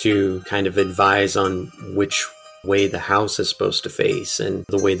construction to kind of advise on which way the house is supposed to face and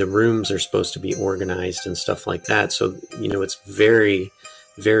the way the rooms are supposed to be organized and stuff like that. So, it's very,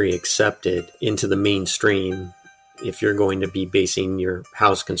 very accepted into the mainstream if you're going to be basing your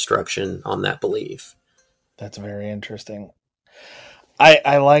house construction on that belief. That's very interesting.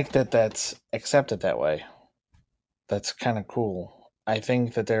 I like that that's accepted that way. That's kind of cool. I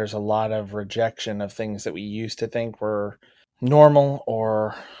think that there's a lot of rejection of things that we used to think were normal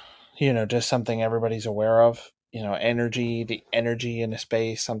or, just something everybody's aware of. Energy, the energy in a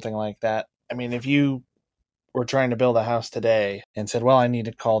space, something like that. I mean, if you were trying to build a house today and said, well, I need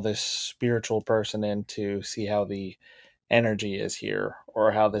to call this spiritual person in to see how the energy is here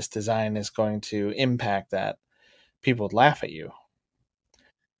or how this design is going to impact that, people would laugh at you.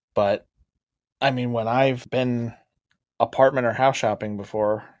 But I mean, when I've been apartment or house shopping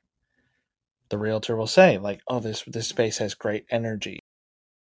before, the realtor will say like, oh, this space has great energy.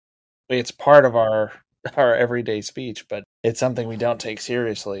 It's part of our everyday speech, but it's something we don't take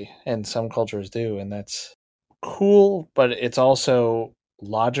seriously, and some cultures do, and that's cool, but it's also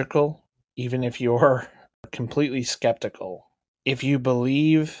logical, even if you're completely skeptical. If you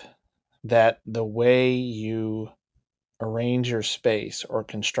believe that the way you arrange your space or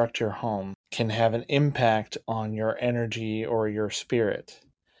construct your home can have an impact on your energy or your spirit,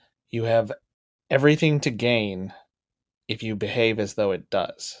 you have everything to gain if you behave as though it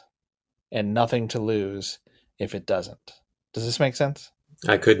does, and nothing to lose if it doesn't. Does this make sense?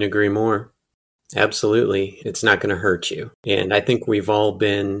 I couldn't agree more. Absolutely. It's not going to hurt you. And I think we've all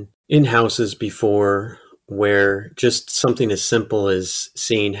been in houses before where just something as simple as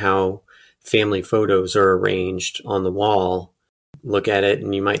seeing how family photos are arranged on the wall, look at it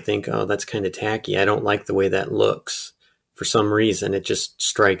and you might think, oh, that's kind of tacky. I don't like the way that looks. For some reason, it just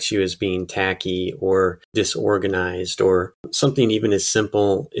strikes you as being tacky or disorganized, or something even as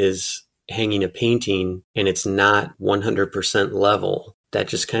simple as hanging a painting and it's not 100% level. That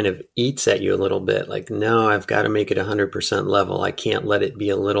just kind of eats at you a little bit. Like, no, I've got to make it 100% level. I can't let it be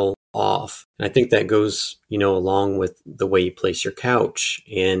a little off. And I think that goes, along with the way you place your couch.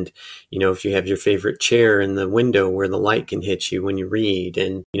 And, if you have your favorite chair in the window where the light can hit you when you read,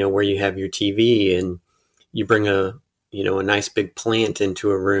 and, where you have your TV and you bring a nice big plant into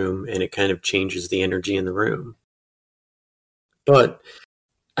a room and it kind of changes the energy in the room. But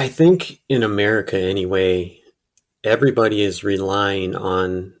I think in America anyway, everybody is relying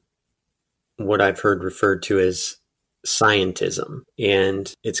on what I've heard referred to as scientism,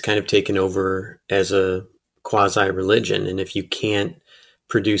 and it's kind of taken over as a quasi-religion. And if you can't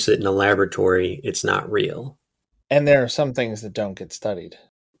produce it in a laboratory, it's not real. And there are some things that don't get studied.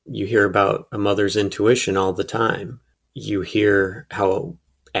 You hear about a mother's intuition all the time. You hear how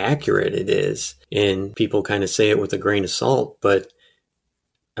accurate it is, and people kind of say it with a grain of salt, but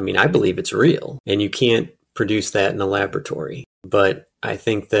I mean, I believe it's real, and you can't produce that in a laboratory. But I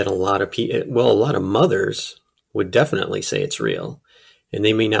think that a lot of mothers would definitely say it's real. And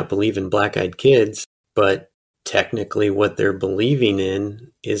they may not believe in black-eyed kids, but technically what they're believing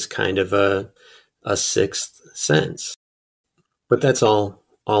in is kind of a sixth sense. But that's all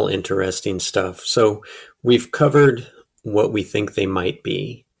interesting stuff. So we've covered what we think they might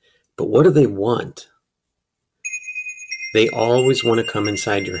be, but what do they want? They always want to come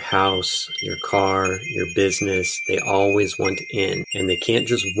inside your house, your car, your business. They always want in, and they can't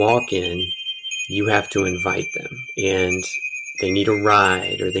just walk in. You have to invite them, and they need a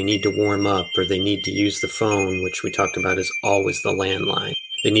ride, or they need to warm up, or they need to use the phone, which we talked about is always the landline.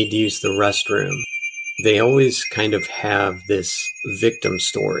 They need to use the restroom. They always kind of have this victim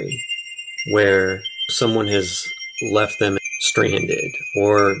story where someone has left them stranded,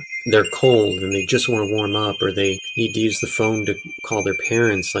 or they're cold and they just want to warm up, or they need to use the phone to call their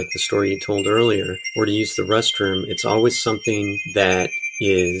parents, like the story you told earlier, or to use the restroom. It's always something that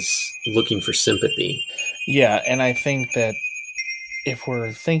is looking for sympathy. Yeah, and I think that if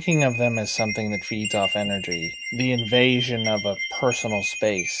we're thinking of them as something that feeds off energy, the invasion of a personal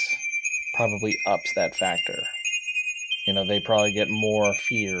space probably ups that factor. They probably get more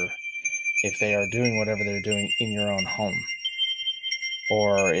fear if they are doing whatever they're doing in your own home,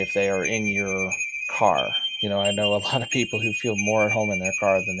 or if they are in your car. I know a lot of people who feel more at home in their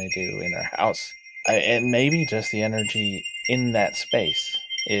car than they do in their house. And maybe just the energy in that space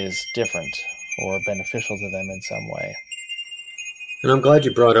is different or beneficial to them in some way. And I'm glad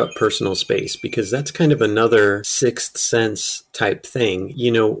you brought up personal space, because that's kind of another sixth sense type thing.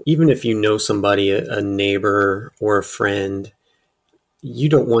 You know, even if you know somebody, a neighbor or a friend, you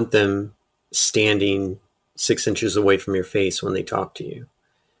don't want them standing 6 inches away from your face when they talk to you.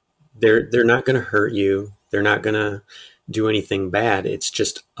 They're not going to hurt you. They're not going to do anything bad. It's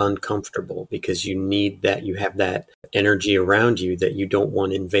just uncomfortable because you need that. You have that energy around you that you don't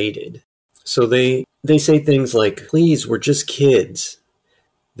want invaded. So they say things like, please, we're just kids.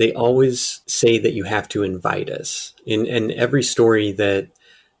 They always say that you have to invite us. In every story that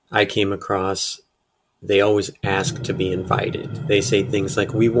I came across, they always ask to be invited. They say things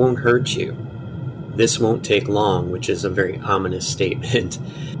like, we won't hurt you. This won't take long, which is a very ominous statement.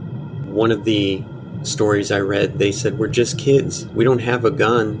 One of the stories I read, they said, we're just kids. We don't have a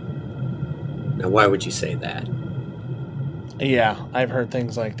gun. Now, why would you say that? Yeah, I've heard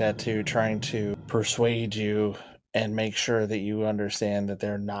things like that too, trying to persuade you and make sure that you understand that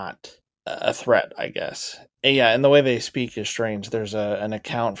they're not a threat, I guess. Yeah, and the way they speak is strange. There's an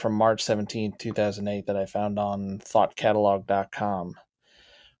account from March 17th, 2008 that I found on thoughtcatalog.com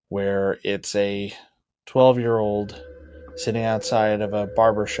where it's a 12-year-old sitting outside of a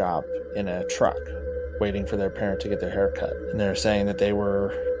barber shop in a truck waiting for their parent to get their hair cut. And they're saying that they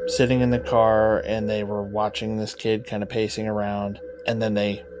were sitting in the car and they were watching this kid kind of pacing around, and then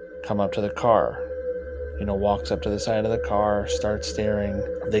they come up to the car, walks up to the side of the car, starts staring.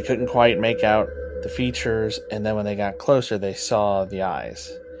 They couldn't quite make out the features, and then when they got closer, they saw the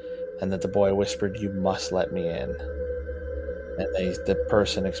eyes, and that the boy whispered, "You must let me in." And the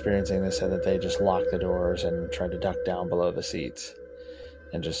person experiencing this said that they just locked the doors and tried to duck down below the seats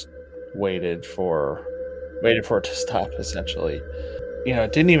and just waited for it to stop, essentially.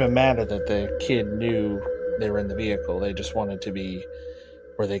 It didn't even matter that the kid knew they were in the vehicle. They just wanted to be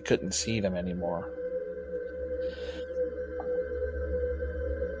where they couldn't see them anymore.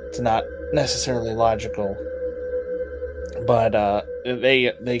 It's not necessarily logical, but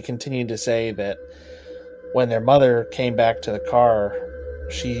they continued to say that when their mother came back to the car,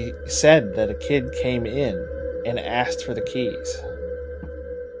 she said that a kid came in and asked for the keys.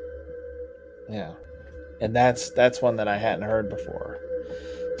 Yeah. And that's one that I hadn't heard before.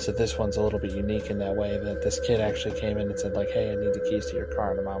 So this one's a little bit unique in that way, that this kid actually came in and said, like, "Hey, I need the keys to your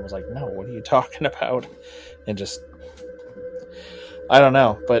car." And the mom was like, "No, what are you talking about?" And just, I don't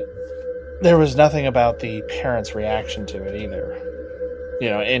know. But there was nothing about the parents' reaction to it either.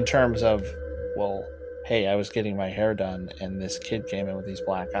 In terms of, well, hey, I was getting my hair done and this kid came in with these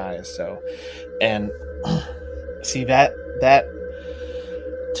black eyes. So, and see, that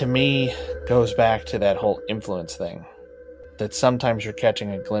to me goes back to that whole influence thing, that sometimes you're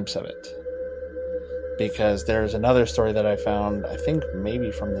catching a glimpse of it. Because there's another story that I found, I think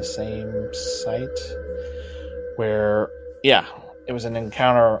maybe from the same site, where, yeah, it was an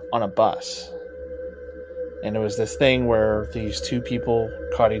encounter on a bus. And it was this thing where these two people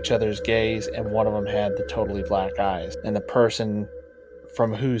caught each other's gaze, and one of them had the totally black eyes. And the person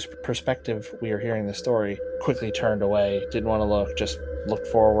from whose perspective we are hearing the story quickly turned away, didn't want to look, just looked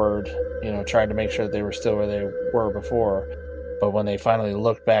forward, tried to make sure that they were still where they were before. But when they finally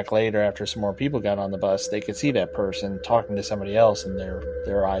looked back later, after some more people got on the bus, they could see that person talking to somebody else, and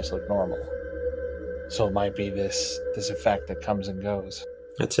their eyes looked normal. So it might be this effect that comes and goes.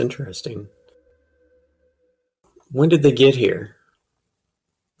 That's interesting. When did they get here?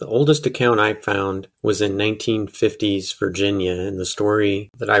 The oldest account I found was in 1950s Virginia, and the story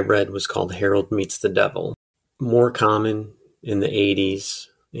that I read was called Harold Meets the Devil. More common in the 80s,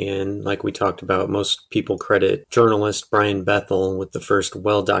 and like we talked about, most people credit journalist Brian Bethel with the first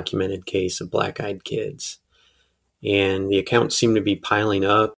well-documented case of black-eyed kids. And the accounts seem to be piling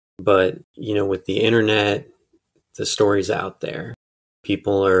up, but, with the internet, the story's out there.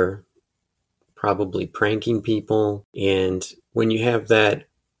 People are probably pranking people, and when you have that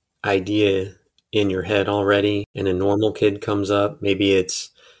idea in your head already and a normal kid comes up, maybe it's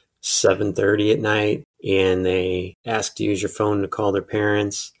 7:30 at night and they ask to use your phone to call their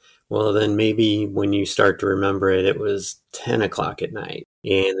parents, well, then maybe when you start to remember it, it was 10 o'clock at night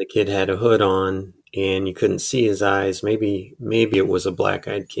and the kid had a hood on and you couldn't see his eyes. Maybe it was a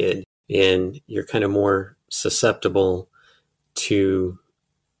black-eyed kid, and you're kind of more susceptible to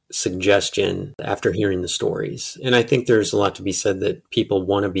suggestion after hearing the stories. And I think there's a lot to be said that people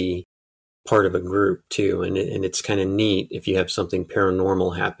want to be part of a group too, and it's kind of neat if you have something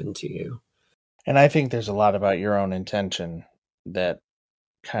paranormal happen to you. And I think there's a lot about your own intention that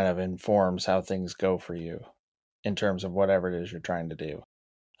kind of informs how things go for you in terms of whatever it is you're trying to do.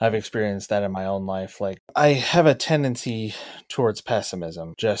 I've experienced that in my own life. Like, I have a tendency towards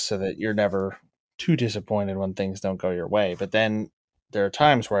pessimism, just so that you're never too disappointed when things don't go your way. But then there are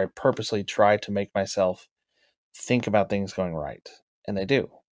times where I purposely try to make myself think about things going right, and they do.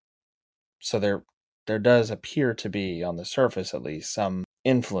 So there does appear to be, on the surface at least, some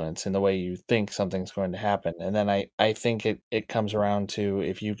influence in the way you think something's going to happen. And then I think it comes around to,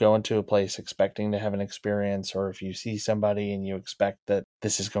 if you go into a place expecting to have an experience, or if you see somebody and you expect that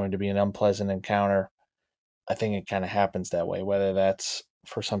this is going to be an unpleasant encounter, I think it kind of happens that way, whether that's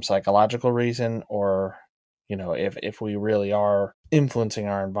for some psychological reason, or, if we really are influencing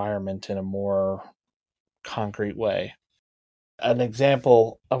our environment in a more concrete way. An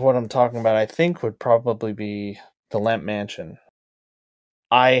example of what I'm talking about, I think, would probably be the Lemp Mansion.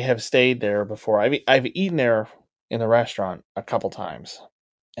 I have stayed there before. I've eaten there in the restaurant a couple times,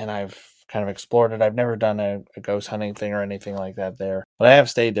 and I've kind of explored it. I've never done a ghost hunting thing or anything like that there, but I have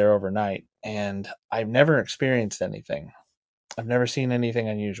stayed there overnight, and I've never experienced anything. I've never seen anything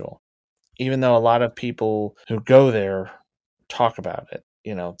unusual, even though a lot of people who go there talk about it.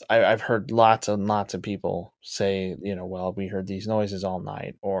 I've heard lots and lots of people say, well, we heard these noises all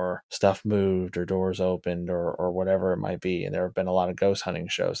night, or stuff moved, or doors opened, or whatever it might be. And there have been a lot of ghost hunting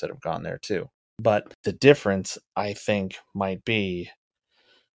shows that have gone there too. But the difference, I think, might be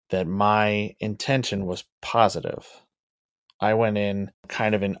that my intention was positive. I went in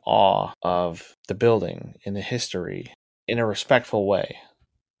kind of in awe of the building and the history in a respectful way,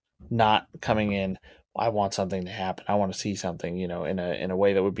 not coming in, I want something to happen, I want to see something, in a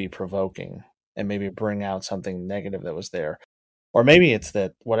way that would be provoking and maybe bring out something negative that was there. Or maybe it's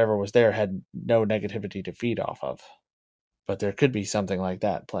that whatever was there had no negativity to feed off of. But there could be something like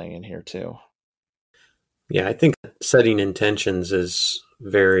that playing in here too. Yeah, I think setting intentions is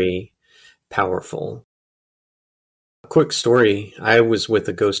very powerful. A quick story. I was with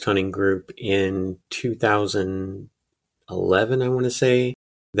a ghost hunting group in 2011, I want to say,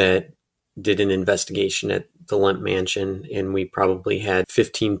 that did an investigation at the Lemp Mansion, and we probably had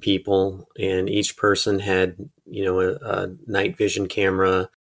 15 people, and each person had, a night vision camera,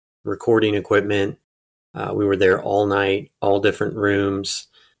 recording equipment. We were there all night, all different rooms,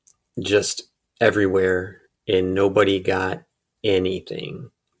 just everywhere, and nobody got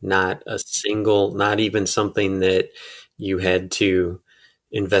anything. Not a single, not even something that you had to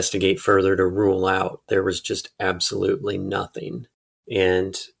investigate further to rule out. There was just absolutely nothing.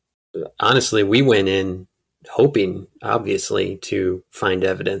 And honestly, we went in hoping, obviously, to find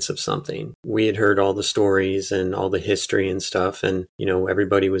evidence of something. We had heard all the stories and all the history and stuff, and,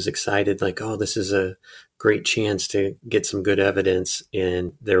 everybody was excited, like, oh, this is a great chance to get some good evidence,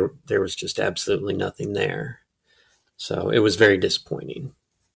 and there was just absolutely nothing there. So it was very disappointing.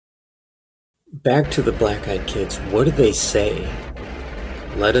 Back to the Black Eyed Kids. What do they say?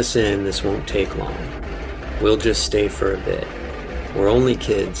 Let us in, this won't take long. We'll just stay for a bit. We're only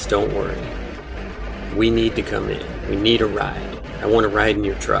kids, don't worry. We need to come in. We need a ride. I want to ride in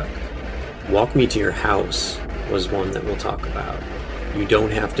your truck. Walk me to your house was one that we'll talk about. You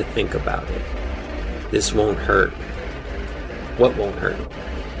don't have to think about it. This won't hurt. What won't hurt?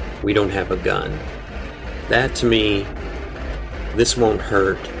 We don't have a gun. That, to me, this won't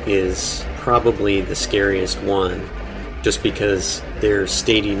hurt is probably the scariest one, just because they're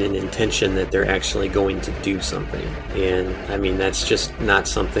stating an intention that they're actually going to do something. And I mean, that's just not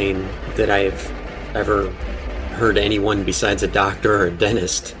something that I've ever heard anyone besides a doctor or a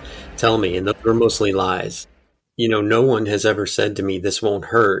dentist tell me, and those are mostly lies. No one has ever said to me, this won't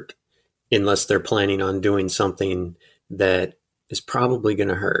hurt, unless they're planning on doing something that is probably going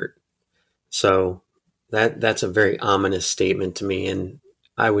to hurt. So that's a very ominous statement to me, and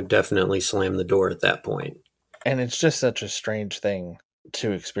I would definitely slam the door at that point. And it's just such a strange thing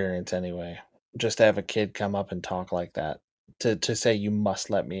to experience anyway. Just to have a kid come up and talk like that. To say, you must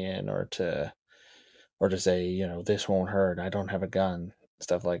let me in, or to say, this won't hurt, I don't have a gun,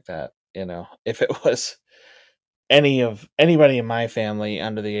 stuff like that. If it was anybody in my family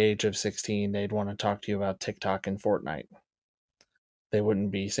under the age of 16, they'd want to talk to you about TikTok and Fortnite. They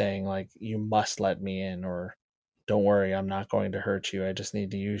wouldn't be saying, like, you must let me in, or don't worry, I'm not going to hurt you, I just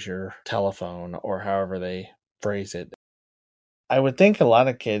need to use your telephone, or however they phrase it. I would think a lot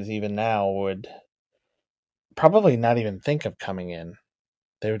of kids, even now, would probably not even think of coming in.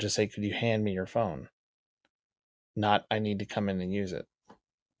 They would just say, could you hand me your phone? Not, I need to come in and use it.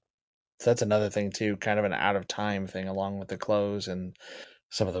 So that's another thing too, kind of an out of time thing, along with the clothes and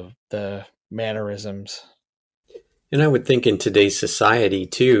some of the mannerisms. And I would think in today's society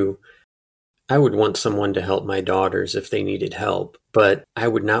too, I would want someone to help my daughters if they needed help, but I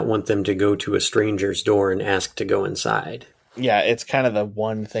would not want them to go to a stranger's door and ask to go inside. Yeah, it's kind of the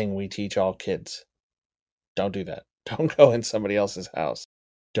one thing we teach all kids. Don't do that. Don't go in somebody else's house.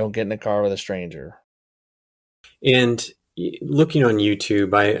 Don't get in a car with a stranger. And looking on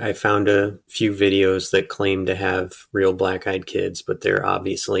YouTube, I found a few videos that claim to have real black-eyed kids, but they're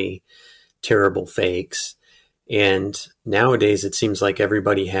obviously terrible fakes. And nowadays, it seems like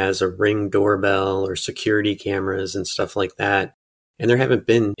everybody has a Ring doorbell or security cameras and stuff like that. And there haven't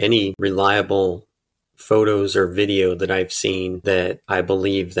been any reliable photos or video that I've seen that I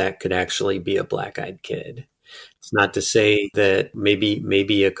believe that could actually be a black-eyed kid. It's not to say that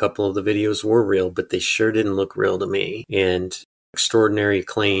maybe a couple of the videos were real, but they sure didn't look real to me. And extraordinary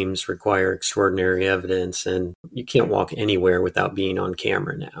claims require extraordinary evidence, and you can't walk anywhere without being on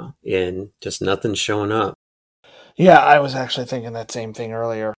camera now, and just nothing's showing up. Yeah, I was actually thinking that same thing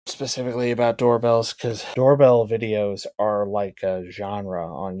earlier, specifically about doorbells, because doorbell videos are like a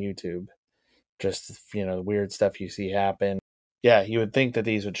genre on YouTube. Just, weird stuff you see happen. Yeah, you would think that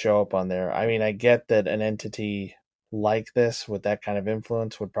these would show up on there. I mean, I get that an entity like this with that kind of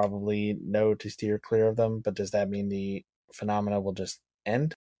influence would probably know to steer clear of them, but does that mean the phenomena will just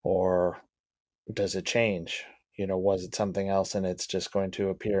end? Or does it change? Was it something else and it's just going to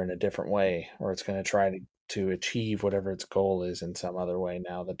appear in a different way, or it's going to try to achieve whatever its goal is in some other way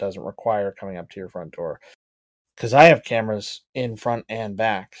now that doesn't require coming up to your front door? Because I have cameras in front and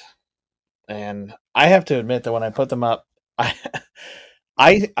back, and I have to admit that when I put them up,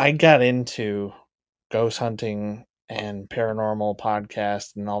 I got into ghost hunting and paranormal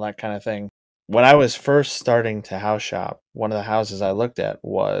podcasts and all that kind of thing. When I was first starting to house shop, one of the houses I looked at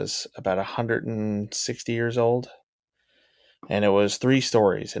was about 160 years old, and it was 3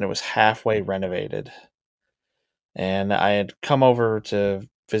 stories, and it was halfway renovated. And I had come over to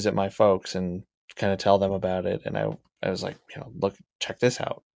visit my folks and kind of tell them about it, and I was like, look, check this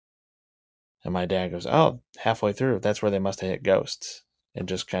out. And my dad goes, oh, halfway through, that's where they must have hit ghosts, and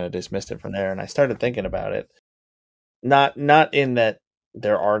just kind of dismissed it from there. And I started thinking about it. Not in that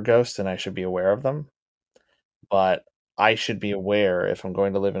there are ghosts and I should be aware of them, but I should be aware, if I'm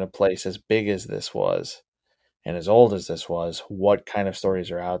going to live in a place as big as this was and as old as this was, what kind of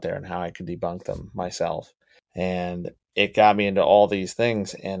stories are out there and how I could debunk them myself. And it got me into all these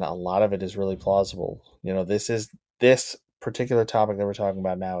things, and a lot of it is really plausible. This particular topic that we're talking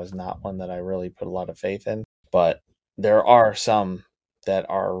about now is not one that I really put a lot of faith in, but there are some that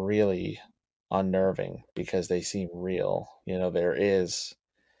are really unnerving because they seem real. There is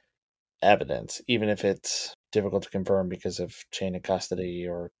evidence, even if it's difficult to confirm because of chain of custody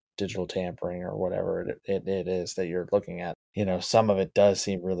or digital tampering or whatever it is that you're looking at. Some of it does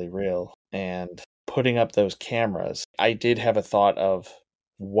seem really real. And putting up those cameras, I did have a thought of,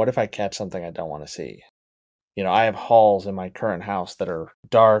 what if I catch something I don't want to see? I have halls in my current house that are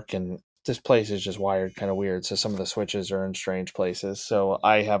dark, and this place is just wired kind of weird. So some of the switches are in strange places. So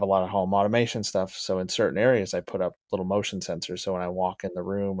I have a lot of home automation stuff. So in certain areas, I put up little motion sensors. So when I walk in the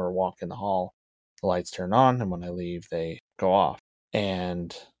room or walk in the hall, the lights turn on, and when I leave, they go off.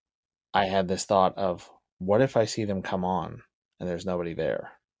 And I had this thought of, what if I see them come on and there's nobody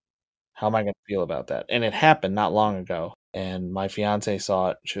there? How am I going to feel about that? And it happened not long ago. And my fiance saw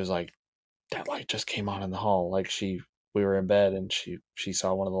it. She was like, that light just came on in the hall. Like we were in bed and she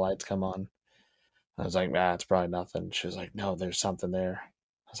saw one of the lights come on. I was like, it's probably nothing. She was like, no, there's something there.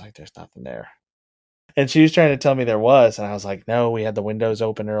 I was like, there's nothing there. And she was trying to tell me there was. And I was like, no, we had the windows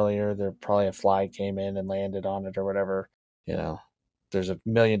open earlier. There probably a fly came in and landed on it or whatever. There's a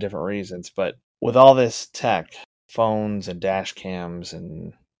million different reasons. But with all this tech, phones and dash cams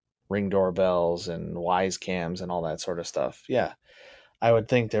and Ring doorbells and Wise cams and all that sort of stuff, yeah, I would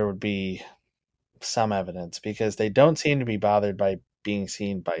think there would be some evidence, because they don't seem to be bothered by being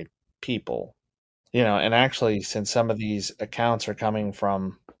seen by people. And actually, since some of these accounts are coming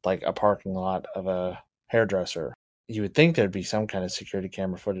from like a parking lot of a hairdresser, you would think there'd be some kind of security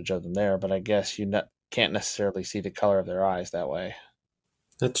camera footage of them there, but I guess you can't necessarily see the color of their eyes that way.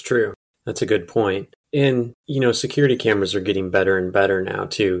 That's true. That's a good point. And, security cameras are getting better and better now,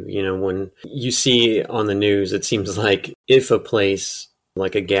 too. When you see on the news, it seems like if a place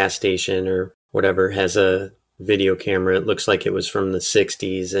like a gas station or whatever has a video camera, it looks like it was from the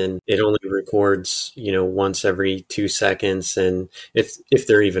 60s, and it only records, once every 2 seconds, and if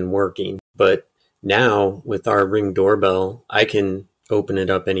they're even working. But now with our Ring doorbell, I can open it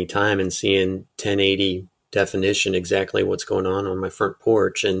up anytime and see in 1080 definition exactly what's going on my front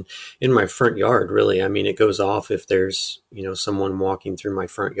porch and in my front yard. Really, I mean, it goes off if there's someone walking through my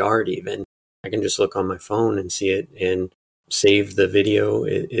front yard. Even I can just look on my phone and see it and save the video.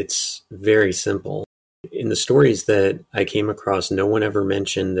 It's very simple. In the stories that I came across, no one ever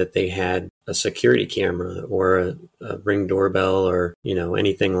mentioned that they had a security camera or a Ring doorbell or,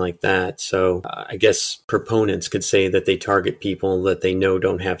 anything like that. So I guess proponents could say that they target people that they know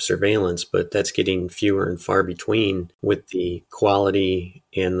don't have surveillance, but that's getting fewer and far between with the quality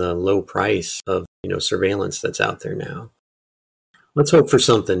and the low price of, surveillance that's out there now. Let's hope for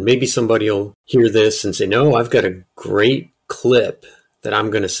something. Maybe somebody will hear this and say, no, I've got a great clip that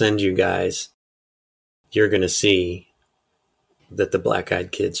I'm going to send you guys. You're going to see that the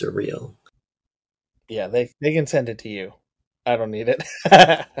black-eyed kids are real. Yeah, they can send it to you. I don't need it.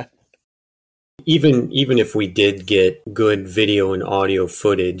 Even if we did get good video and audio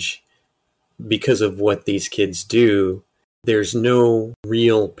footage, because of what these kids do, there's no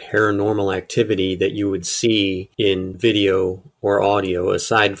real paranormal activity that you would see in video or audio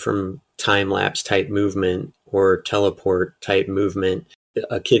aside from time-lapse type movement or teleport type movement.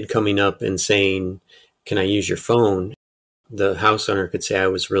 A kid coming up and saying, "Can I use your phone?" The house owner could say, "I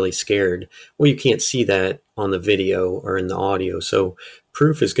was really scared." Well, you can't see that on the video or in the audio. So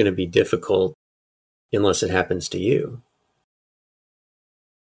proof is going to be difficult unless it happens to you.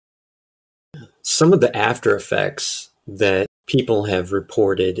 Some of the after effects that people have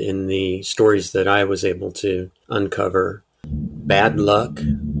reported in the stories that I was able to uncover: bad luck.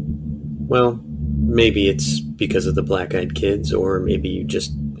 Well, maybe it's because of the black-eyed kids, or maybe you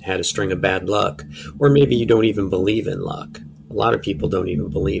just had a string of bad luck, or maybe you don't even believe in luck. A lot of people don't even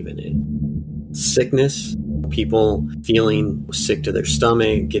believe in it. Sickness, people feeling sick to their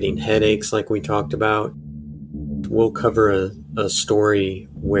stomach, getting headaches like we talked about. We'll cover a story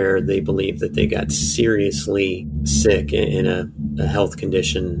where they believe that they got seriously sick in a health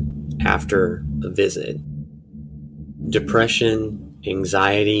condition after a visit. Depression,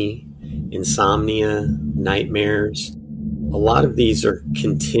 anxiety, insomnia, nightmares. A lot of these are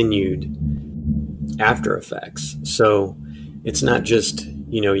continued after effects. So it's not just,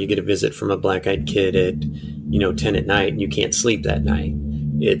 you get a visit from a black-eyed kid at, 10 at night and you can't sleep that night.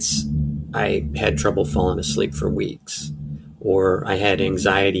 It's, I had trouble falling asleep for weeks, or I had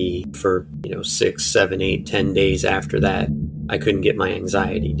anxiety for, 6, 7, 8, 10 days after that. I couldn't get my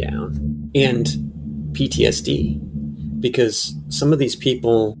anxiety down. And PTSD, because some of these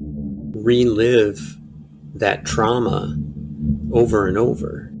people relive that trauma over and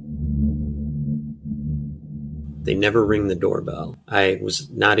over. They never ring the doorbell. I was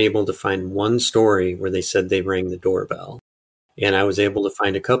not able to find one story where they said they rang the doorbell. And I was able to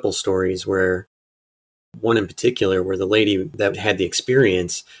find a couple stories where, one in particular, where the lady that had the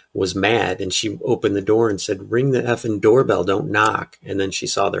experience was mad and she opened the door and said, "Ring the effing doorbell, don't knock." And then she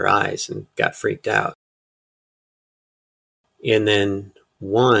saw their eyes and got freaked out. And then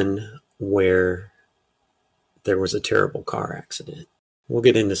one where there was a terrible car accident. We'll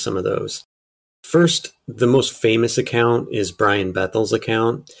get into some of those. First, the most famous account is Brian Bethel's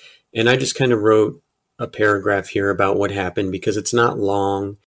account. And I just kind of wrote a paragraph here about what happened because it's not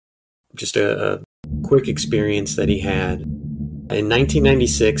long, just a quick experience that he had. In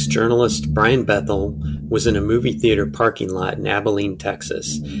 1996, journalist Brian Bethel was in a movie theater parking lot in Abilene,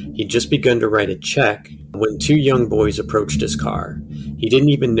 Texas. He'd just begun to write a check when two young boys approached his car. He didn't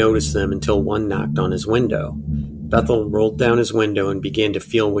even notice them until one knocked on his window. Bethel rolled down his window and began to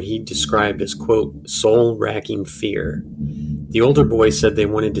feel what he described as, quote, soul-racking fear. The older boys said they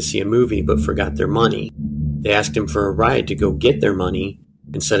wanted to see a movie but forgot their money. They asked him for a ride to go get their money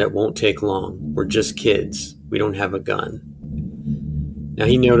and said it won't take long. We're just kids. We don't have a gun. Now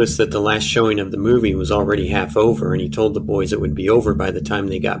he noticed that the last showing of the movie was already half over, and he told the boys it would be over by the time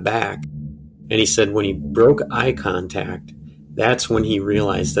they got back. And he said when he broke eye contact, that's when he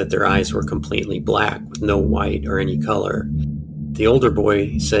realized that their eyes were completely black with no white or any color. The older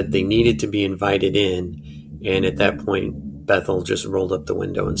boy said they needed to be invited in, and at that point, Bethel just rolled up the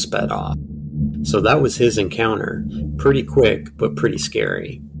window and sped off. So that was his encounter. Pretty quick, but pretty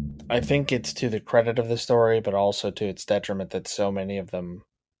scary. I think it's to the credit of the story, but also to its detriment that so many of them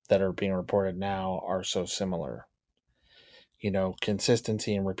that are being reported now are so similar.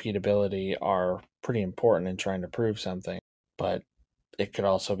 Consistency and repeatability are pretty important in trying to prove something, but it could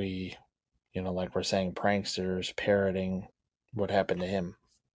also be, like we're saying, pranksters parroting what happened to him.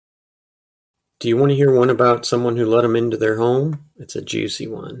 Do you want to hear one about someone who let him into their home? It's a juicy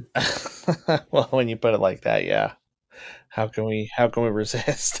one. Well, when you put it like that, yeah. How can we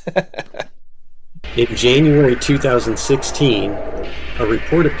resist? In January 2016, a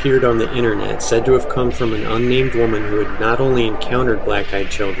report appeared on the internet said to have come from an unnamed woman who had not only encountered black-eyed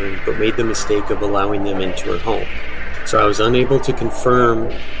children, but made the mistake of allowing them into her home. So I was unable to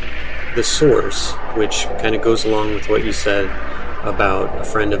confirm the source, which kind of goes along with what you said about a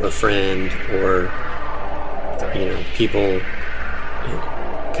friend of a friend or people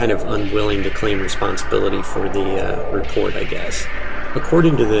kind of unwilling to claim responsibility for the report, I guess.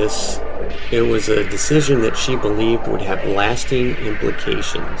 According to this, it was a decision that she believed would have lasting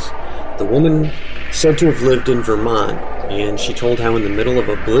implications. The woman said to have lived in Vermont, and she told how in the middle of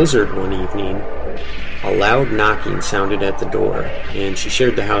a blizzard one evening, a loud knocking sounded at the door, and she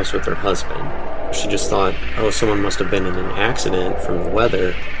shared the house with her husband. She just thought, someone must have been in an accident from the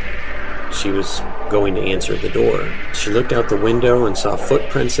weather. She was going to answer the door. She looked out the window and saw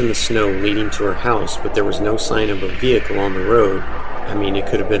footprints in the snow leading to her house, but there was no sign of a vehicle on the road. I mean, it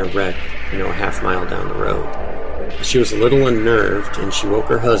could have been a wreck, a half mile down the road. She was a little unnerved, and she woke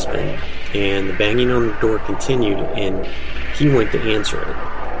her husband, and the banging on the door continued, and he went to answer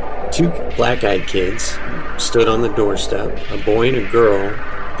it. Two black-eyed kids stood on the doorstep, a boy and a girl.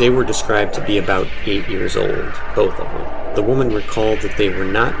 They were described to be about 8 years old, both of them. The woman recalled that they were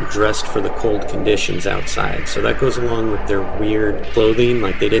not dressed for the cold conditions outside, so that goes along with their weird clothing,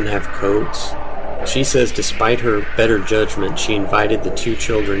 like they didn't have coats. She says despite her better judgment, she invited the two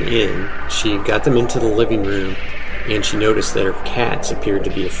children in. She got them into the living room, and she noticed that her cats appeared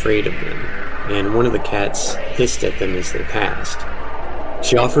to be afraid of them, and one of the cats hissed at them as they passed.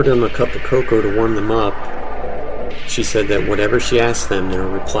 She offered them a cup of cocoa to warm them up. She said that whatever she asked them, their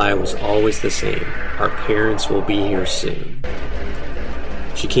reply was always the same: "Our parents will be here soon."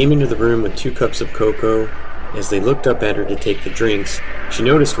 She came into the room with 2 cups of cocoa. As they looked up at her to take the drinks, she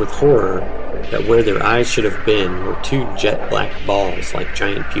noticed with horror that where their eyes should have been were 2 jet black balls like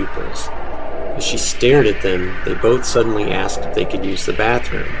giant pupils. As she stared at them, they both suddenly asked if they could use the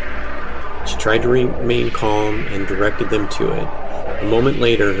bathroom. She tried to remain calm and directed them to it. A moment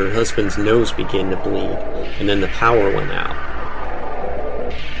later, her husband's nose began to bleed, and then the power went out.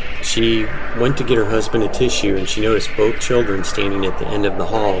 She went to get her husband a tissue, and she noticed both children standing at the end of the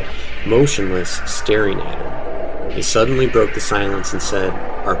hall, motionless, staring at her. They suddenly broke the silence and said,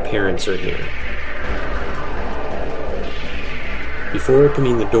 "Our parents are here." Before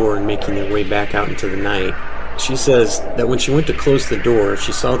opening the door and making their way back out into the night, she says that when she went to close the door,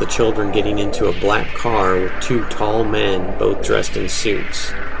 she saw the children getting into a black car with 2 tall men, both dressed in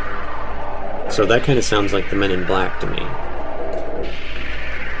suits. So that kind of sounds like the Men in Black to me.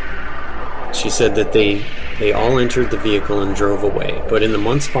 She said that they all entered the vehicle and drove away, but in the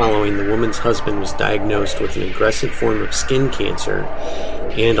months following, the woman's husband was diagnosed with an aggressive form of skin cancer,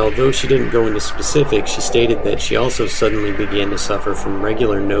 and although she didn't go into specifics, she stated that she also suddenly began to suffer from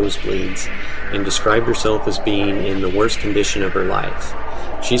regular nosebleeds and described herself as being in the worst condition of her life.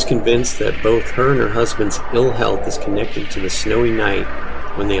 She's convinced that both her and her husband's ill health is connected to the snowy night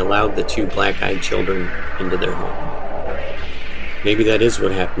when they allowed the 2 black-eyed children into their home. Maybe that is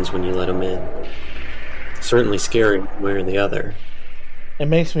what happens when you let them in. Certainly scary one way or the other. It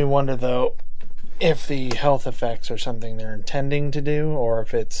makes me wonder, though, if the health effects are something they're intending to do, or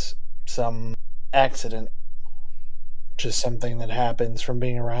if it's some accident. Just something that happens from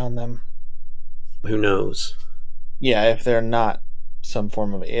being around them. Who knows? Yeah, if they're not some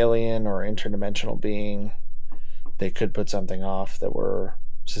form of alien or interdimensional being, they could put something off that we're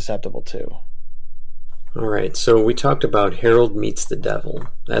susceptible to. Alright, so we talked about Harold Meets the Devil.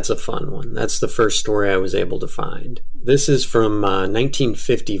 That's a fun one. That's the first story I was able to find. This is from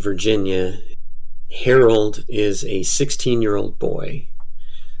 1950 Virginia. Harold is a 16-year-old boy.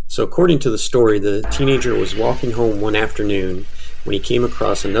 So according to the story, the teenager was walking home one afternoon when he came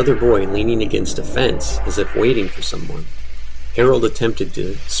across another boy leaning against a fence as if waiting for someone. Harold attempted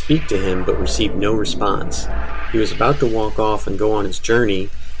to speak to him but received no response. He was about to walk off and go on his journey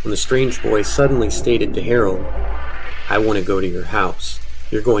when the strange boy suddenly stated to Harold, "I want to go to your house.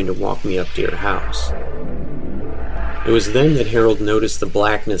 You're going to walk me up to your house." It was then that Harold noticed the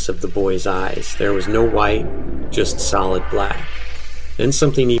blackness of the boy's eyes. There was no white, just solid black. Then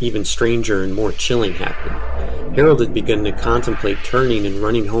something even stranger and more chilling happened. Harold had begun to contemplate turning and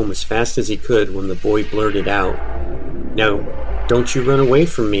running home as fast as he could when the boy blurted out, "Now, don't you run away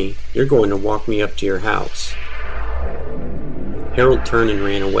from me. You're going to walk me up to your house." Harold turned and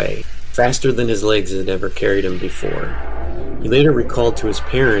ran away, faster than his legs had ever carried him before. He later recalled to his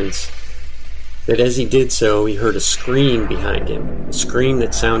parents that as he did so, he heard a scream behind him, a scream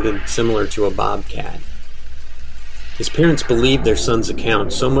that sounded similar to a bobcat. His parents believed their son's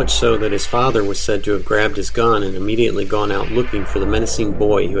account, so much so that his father was said to have grabbed his gun and immediately gone out looking for the menacing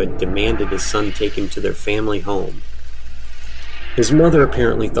boy who had demanded his son take him to their family home. His mother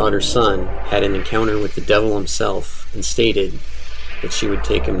apparently thought her son had an encounter with the devil himself and stated that she would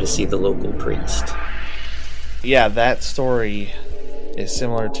take him to see the local priest. Yeah, that story is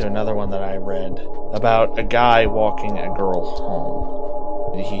similar to another one that I read about a guy walking a girl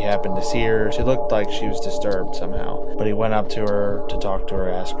home. he happened to see her. She looked like she was disturbed somehow, but he went up to her to talk to her,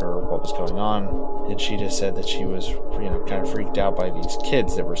 ask her what was going on, and she just said that she was, kind of freaked out by these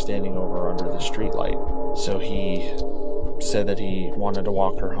kids that were standing over under the streetlight. So he said that he wanted to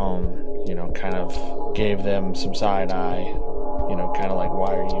walk her home, kind of gave them some side eye, kind of like,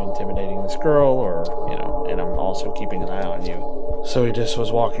 why are you intimidating this girl? Or, and I'm also keeping an eye on you. So he just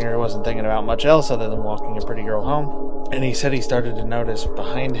was walking her, wasn't thinking about much else other than walking a pretty girl home. And he said he started to notice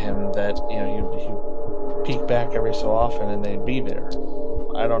behind him that, he'd peek back every so often and they'd be there.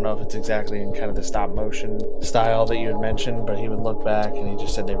 I don't know if it's exactly in kind of the stop motion style that you had mentioned, but he would look back and he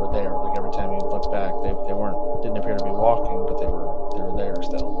just said they were there. Like every time he would look back, they didn't appear to be walking, but they were there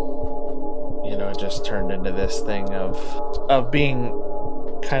still. It just turned into this thing of being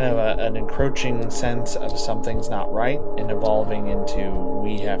kind of an encroaching sense of something's not right and evolving into,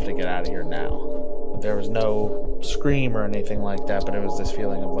 we have to get out of here now. There was no scream or anything like that, but it was this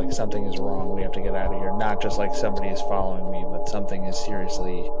feeling of like something is wrong, we have to get out of here. Not just like somebody is following me, but something is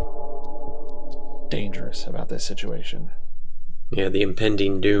seriously dangerous about this situation. Yeah, the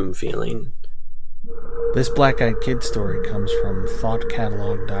impending doom feeling. This Black-Eyed Kid story comes from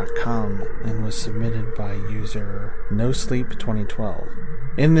thoughtcatalog.com and was submitted by user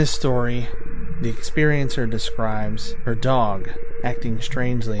NoSleep2012. In this story, the experiencer describes her dog acting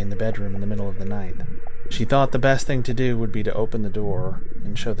strangely in the bedroom in the middle of the night. She thought the best thing to do would be to open the door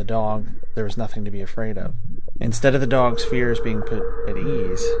and show the dog there was nothing to be afraid of. Instead of the dog's fears being put at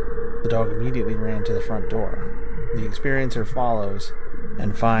ease, the dog immediately ran to the front door. The experiencer follows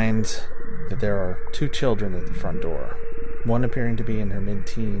and finds that there are two children at the front door, one appearing to be in her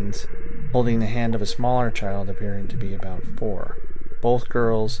mid-teens, holding the hand of a smaller child appearing to be about 4. Both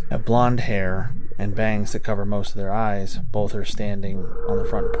girls have blonde hair and bangs that cover most of their eyes. Both are standing on the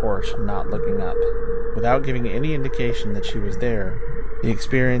front porch, not looking up. Without giving any indication that she was there, the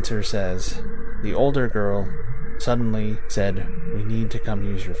experiencer says, the older girl suddenly said, "We need to come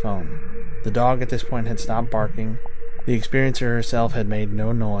use your phone." The dog at this point had stopped barking. The experiencer herself had made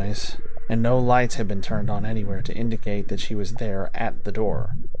no noise, and no lights had been turned on anywhere to indicate that she was there at the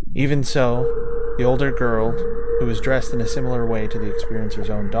door. Even so, the older girl, who was dressed in a similar way to the experiencer's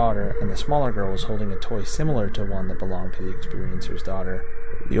own daughter, and the smaller girl was holding a toy similar to one that belonged to the experiencer's daughter,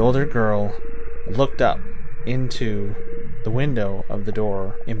 the older girl looked up into the window of the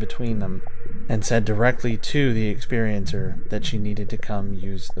door in between them and said directly to the experiencer that she needed to come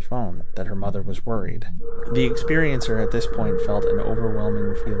use the phone, that her mother was worried. The experiencer at this point felt an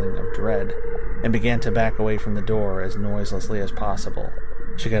overwhelming feeling of dread and began to back away from the door as noiselessly as possible.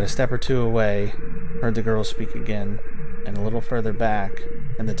 She got a step or two away, heard the girl speak again, and a little further back,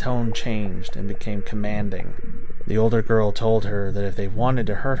 and the tone changed and became commanding. The older girl told her that if they wanted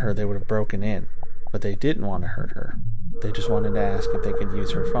to hurt her, they would have broken in, but they didn't want to hurt her. They just wanted to ask if they could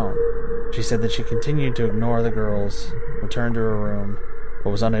use her phone. She said that she continued to ignore the girls, returned to her room, but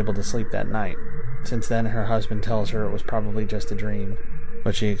was unable to sleep that night. Since then, her husband tells her it was probably just a dream,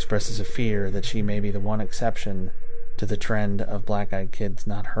 but she expresses a fear that she may be the one exception to the trend of black-eyed kids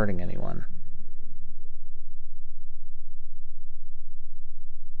not hurting anyone.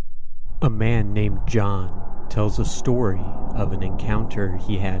 A man named John tells a story of an encounter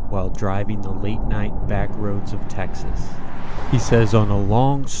he had while driving the late-night back roads of Texas. He says on a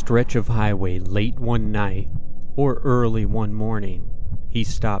long stretch of highway late one night, or early one morning, he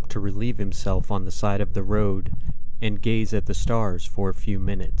stopped to relieve himself on the side of the road and gaze at the stars for a few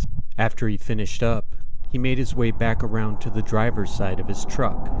minutes. After he finished up, he made his way back around to the driver's side of his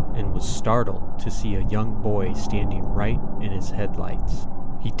truck and was startled to see a young boy standing right in his headlights.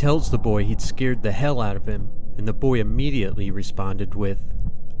 He tells the boy he'd scared the hell out of him, and the boy immediately responded with,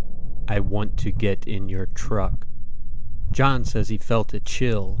 "I want to get in your truck." John says he felt a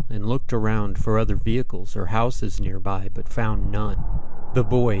chill and looked around for other vehicles or houses nearby but found none. The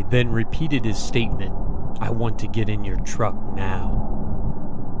boy then repeated his statement, "I want to get in your truck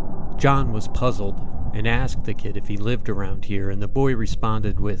now." John was puzzled and asked the kid if he lived around here, and the boy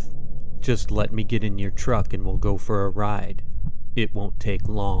responded with, "Just let me get in your truck and we'll go for a ride. It won't take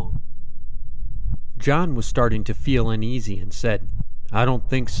long." John was starting to feel uneasy and said, "I don't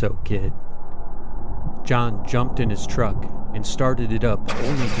think so, kid." John jumped in his truck and started it up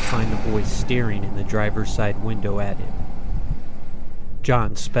only to find the boy staring in the driver's side window at him.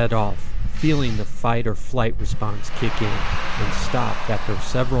 John sped off, feeling the fight or flight response kick in, and stopped after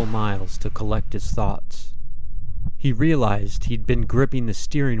several miles to collect his thoughts. He realized he'd been gripping the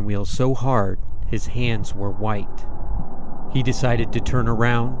steering wheel so hard his hands were white. He decided to turn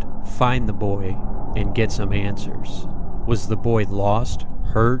around, find the boy, and get some answers. Was the boy lost,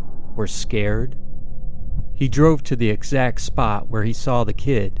 hurt, or scared? He drove to the exact spot where he saw the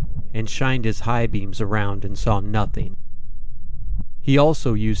kid and shined his high beams around and saw nothing. He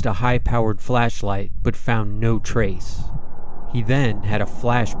also used a high-powered flashlight but found no trace. He then had a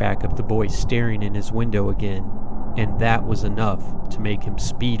flashback of the boy staring in his window again, and that was enough to make him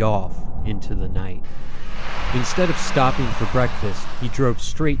speed off into the night. Instead of stopping for breakfast, he drove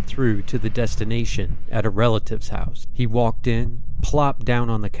straight through to the destination at a relative's house. He walked in, plopped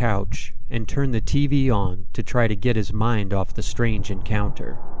down on the couch, and turned the TV on to try to get his mind off the strange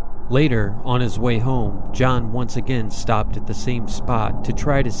encounter. Later, on his way home, John once again stopped at the same spot to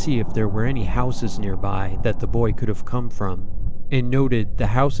try to see if there were any houses nearby that the boy could have come from, and noted the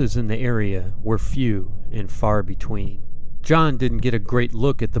houses in the area were few and far between. John didn't get a great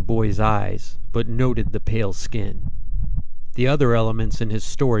look at the boy's eyes, but noted the pale skin. The other elements in his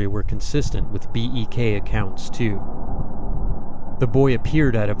story were consistent with BEK accounts too. The boy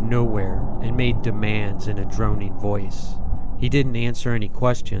appeared out of nowhere and made demands in a droning voice. He didn't answer any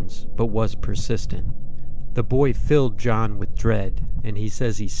questions, but was persistent. The boy filled John with dread, and he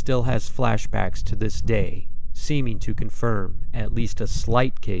says he still has flashbacks to this day, seeming to confirm at least a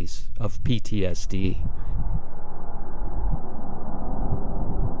slight case of PTSD.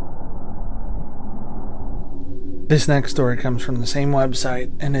 This next story comes from the same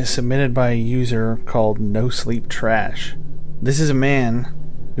website and is submitted by a user called No Sleep Trash. This is a man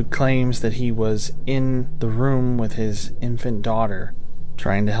who claims that he was in the room with his infant daughter,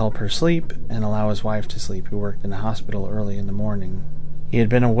 trying to help her sleep and allow his wife to sleep, who worked in a hospital early in the morning. He had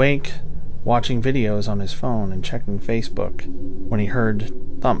been awake, watching videos on his phone and checking Facebook, when he heard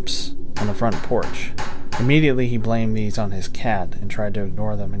thumps on the front porch. Immediately he blamed these on his cat and tried to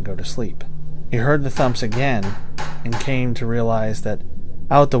ignore them and go to sleep. He heard the thumps again and came to realize that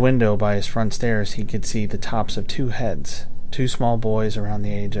out the window by his front stairs he could see the tops of two heads, two small boys around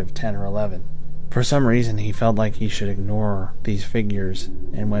the age of 10 or 11. For some reason he felt like he should ignore these figures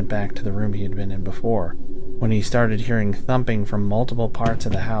and went back to the room he had been in before, when he started hearing thumping from multiple parts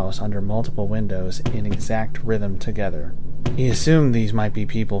of the house under multiple windows in exact rhythm together. He assumed these might be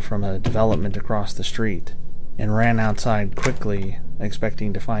people from a development across the street and ran outside quickly,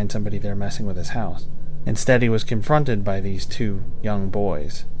 expecting to find somebody there messing with his house. Instead, he was confronted by these two young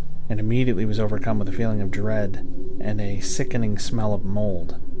boys and immediately was overcome with a feeling of dread and a sickening smell of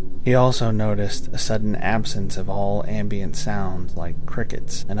mold. He also noticed a sudden absence of all ambient sounds like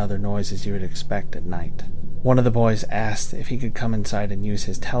crickets and other noises you would expect at night. One of the boys asked if he could come inside and use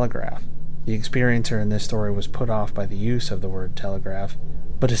his telegraph. The experiencer in this story was put off by the use of the word telegraph,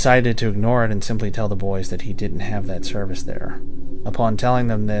 but decided to ignore it and simply tell the boys that he didn't have that service there. Upon telling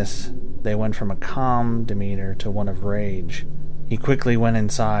them this, they went from a calm demeanor to one of rage. He quickly went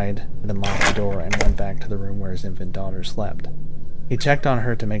inside and unlocked the door and went back to the room where his infant daughter slept. He checked on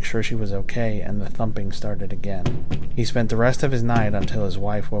her to make sure she was okay, and the thumping started again. He spent the rest of his night until his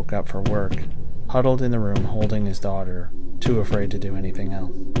wife woke up for work, huddled in the room holding his daughter, too afraid to do anything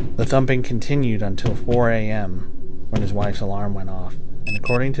else. The thumping continued until 4 a.m. when his wife's alarm went off, and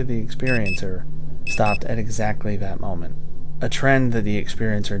according to the experiencer, stopped at exactly that moment. A trend that the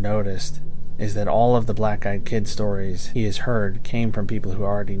experiencer noticed is that all of the Black-Eyed Kid stories he has heard came from people who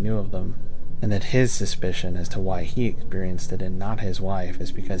already knew of them, and that his suspicion as to why he experienced it and not his wife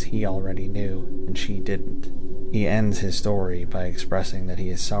is because he already knew and she didn't. He ends his story by expressing that he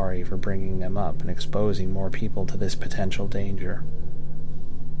is sorry for bringing them up and exposing more people to this potential danger.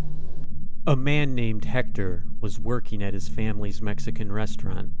 A man named Hector was working at his family's Mexican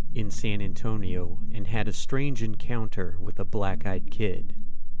restaurant in San Antonio and had a strange encounter with a black-eyed kid.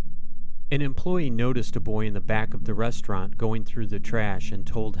 An employee noticed a boy in the back of the restaurant going through the trash and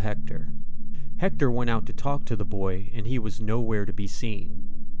told Hector. Hector went out to talk to the boy, and he was nowhere to be seen.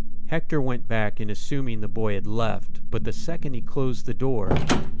 Hector went back and assuming the boy had left, but the second he closed the door,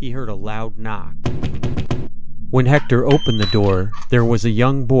 he heard a loud knock. When Hector opened the door, there was a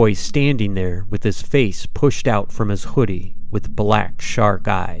young boy standing there with his face pushed out from his hoodie with black, shark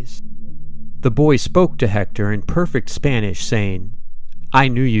eyes. The boy spoke to Hector in perfect Spanish, saying, "I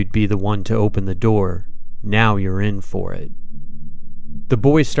knew you'd be the one to open the door. Now you're in for it." The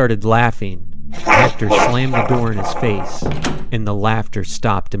boy started laughing. Hector slammed the door in his face, and the laughter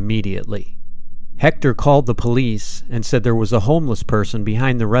stopped immediately. Hector called the police and said there was a homeless person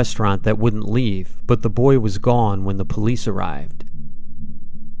behind the restaurant that wouldn't leave, but the boy was gone when the police arrived.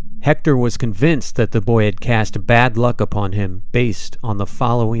 Hector was convinced that the boy had cast bad luck upon him based on the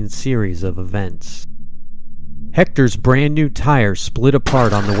following series of events. Hector's brand new tire split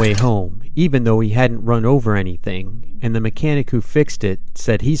apart on the way home, even though he hadn't run over anything, and the mechanic who fixed it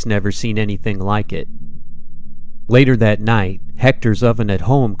said he's never seen anything like it. Later that night, Hector's oven at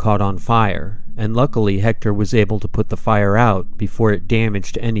home caught on fire, and luckily Hector was able to put the fire out before it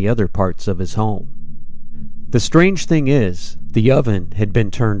damaged any other parts of his home. The strange thing is, the oven had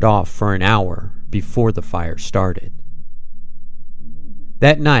been turned off for an hour before the fire started.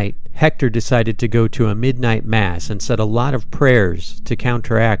 That night, Hector decided to go to a midnight mass and said a lot of prayers to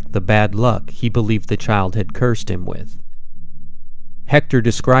counteract the bad luck he believed the child had cursed him with. Hector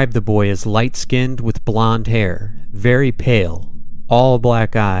described the boy as light-skinned with blonde hair, very pale, all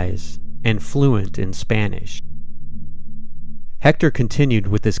black eyes, and fluent in Spanish. Hector continued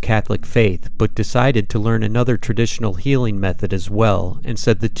with his Catholic faith, but decided to learn another traditional healing method as well, and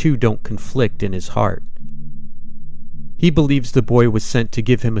said the two don't conflict in his heart. He believes the boy was sent to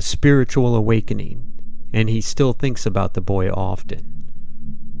give him a spiritual awakening, and he still thinks about the boy often.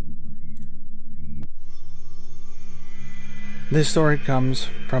 This story comes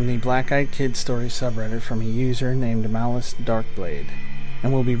from the Black Eyed Kids Story subreddit from a user named Malice Darkblade,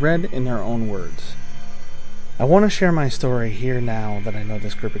 and will be read in their own words. I want to share my story here now that I know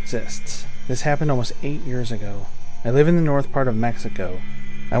this group exists. This happened almost 8 years ago. I live in the north part of Mexico.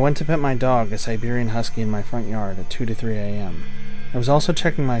 I went to pet my dog, a Siberian Husky, in my front yard at 2 to 3 a.m. I was also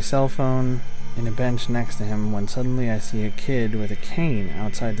checking my cell phone in a bench next to him when suddenly I see a kid with a cane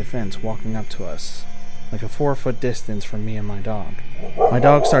outside the fence walking up to us, like a 4-foot distance from me and my dog. My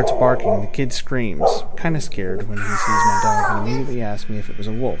dog starts barking, the kid screams, kinda scared when he sees my dog, and immediately asks me if it was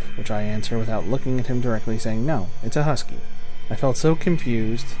a wolf, which I answer without looking at him directly, saying, "No, it's a husky." I felt so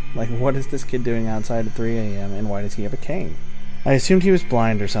confused, like what is this kid doing outside at 3 a.m. and why does he have a cane? I assumed he was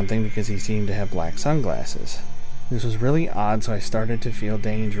blind or something because he seemed to have black sunglasses. This was really odd, so I started to feel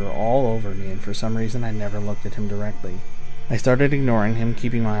danger all over me, and for some reason I never looked at him directly. I started ignoring him,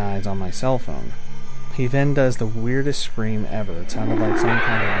 keeping my eyes on my cell phone. He then does the weirdest scream ever. It sounded like some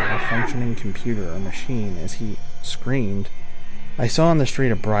kind of malfunctioning computer or machine as he screamed. I saw on the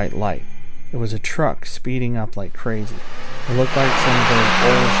street a bright light. It was a truck speeding up like crazy. It looked like some of those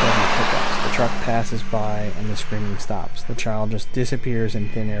old Chevy pickups. The truck passes by and the screaming stops. The child just disappears in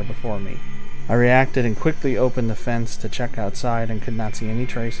thin air before me. I reacted and quickly opened the fence to check outside and could not see any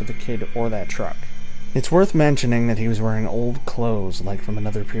trace of the kid or that truck. It's worth mentioning that he was wearing old clothes, like from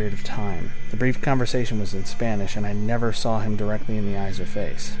another period of time. The brief conversation was in Spanish, and I never saw him directly in the eyes or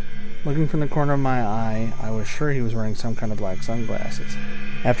face. Looking from the corner of my eye, I was sure he was wearing some kind of black sunglasses.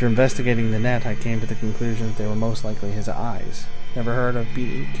 After investigating the net, I came to the conclusion that they were most likely his eyes. Never heard of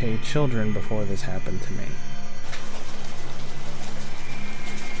BEK children before this happened to me.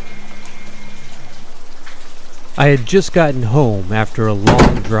 I had just gotten home after a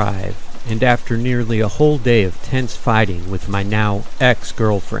long drive, and after nearly a whole day of tense fighting with my now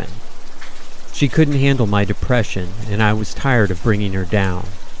ex-girlfriend. She couldn't handle my depression, and I was tired of bringing her down.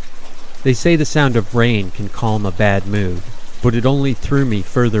 They say the sound of rain can calm a bad mood, but it only threw me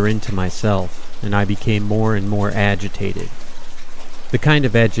further into myself, and I became more and more agitated. The kind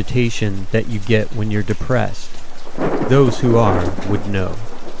of agitation that you get when you're depressed. Those who are would know.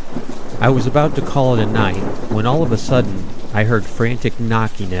 I was about to call it a night when all of a sudden I heard frantic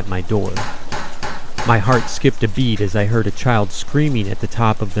knocking at my door. My heart skipped a beat as I heard a child screaming at the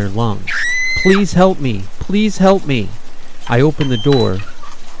top of their lungs. "Please help me! Please help me!" I opened the door,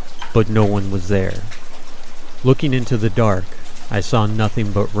 but no one was there. Looking into the dark, I saw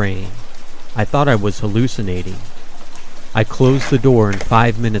nothing but rain. I thought I was hallucinating. I closed the door and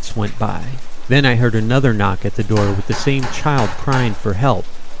 5 minutes went by. Then I heard another knock at the door with the same child crying for help.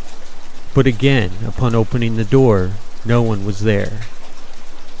 But again, upon opening the door, no one was there.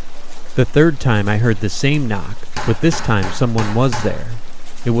 The third time I heard the same knock, but this time someone was there.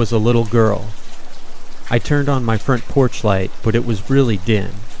 It was a little girl. I turned on my front porch light, but it was really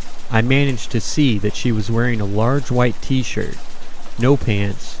dim. I managed to see that she was wearing a large white t-shirt, no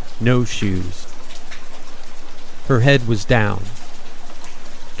pants, no shoes. Her head was down.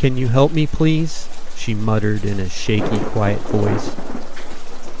 "Can you help me, please?" she muttered in a shaky, quiet voice.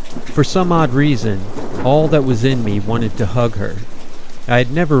 For some odd reason, all that was in me wanted to hug her. I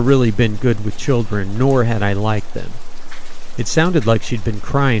had never really been good with children, nor had I liked them. It sounded like she'd been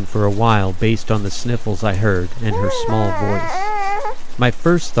crying for a while based on the sniffles I heard and her small voice. My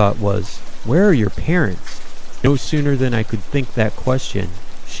first thought was, where are your parents? No sooner than I could think that question,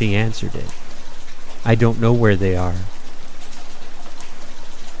 she answered it. I don't know where they are.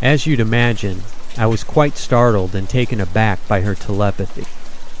 As you'd imagine, I was quite startled and taken aback by her telepathy.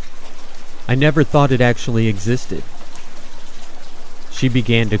 I never thought it actually existed. She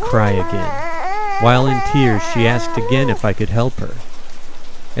began to cry again. While in tears, she asked again if I could help her.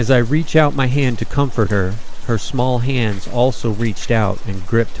 As I reached out my hand to comfort her, her small hands also reached out and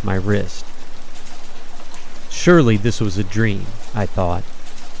gripped my wrist. Surely this was a dream, I thought.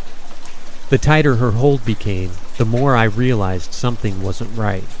 The tighter her hold became, the more I realized something wasn't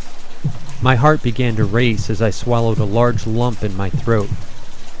right. My heart began to race as I swallowed a large lump in my throat.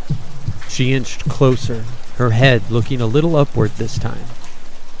 She inched closer, her head looking a little upward this time.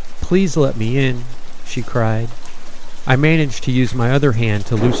 "Please let me in," she cried. I managed to use my other hand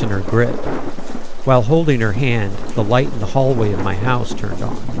to loosen her grip. While holding her hand, the light in the hallway of my house turned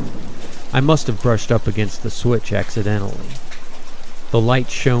on. I must have brushed up against the switch accidentally. The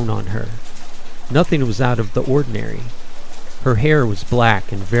light shone on her. Nothing was out of the ordinary. Her hair was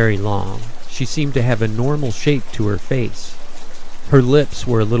black and very long. She seemed to have a normal shape to her face. Her lips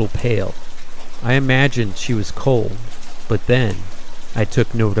were a little pale. I imagined she was cold, but then I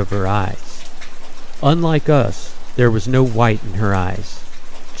took note of her eyes. Unlike us, there was no white in her eyes,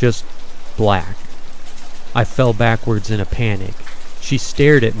 just black. I fell backwards in a panic. She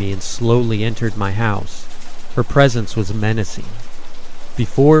stared at me and slowly entered my house. Her presence was menacing.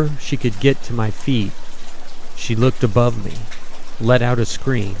 Before she could get to my feet, she looked above me, let out a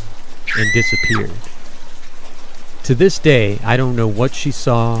scream, and disappeared. To this day, I don't know what she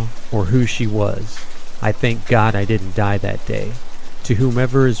saw or who she was. I thank God I didn't die that day. To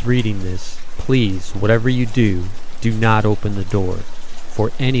whomever is reading this, please, whatever you do not open the door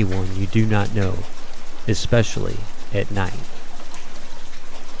for anyone you do not know, especially at night.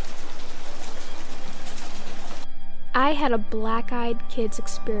 I had a black-eyed kids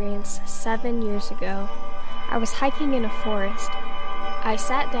experience 7 years ago. I was hiking in a forest. I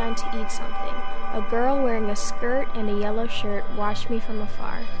sat down to eat something. A girl wearing a skirt and a yellow shirt watched me from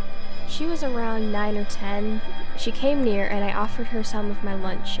afar. She was around 9 or 10. She came near and I offered her some of my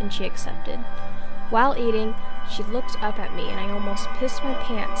lunch and she accepted. While eating, she looked up at me and I almost pissed my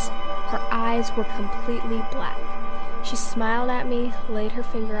pants. Her eyes were completely black. She smiled at me, laid her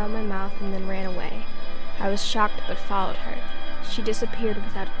finger on my mouth, and then ran away. I was shocked but followed her. She disappeared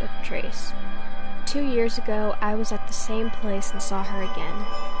without a trace. 2 years ago, I was at the same place and saw her again.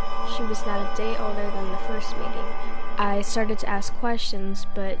 She was not a day older than the first meeting. I started to ask questions,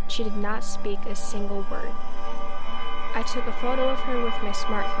 but she did not speak a single word. I took a photo of her with my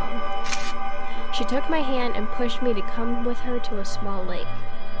smartphone. She took my hand and pushed me to come with her to a small lake.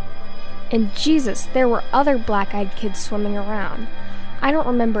 And Jesus, there were other black-eyed kids swimming around. I don't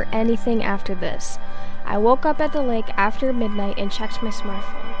remember anything after this. I woke up at the lake after midnight and checked my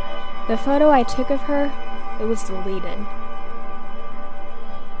smartphone. The photo I took of her, it was deleted.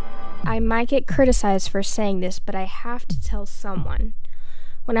 I might get criticized for saying this, but I have to tell someone.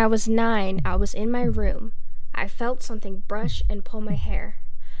 When I was 9, I was in my room. I felt something brush and pull my hair.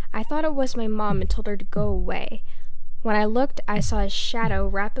 I thought it was my mom and told her to go away. When I looked, I saw a shadow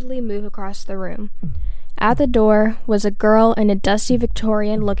rapidly move across the room. At the door was a girl in a dusty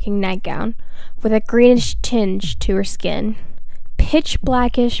Victorian-looking nightgown, with a greenish tinge to her skin. Pitch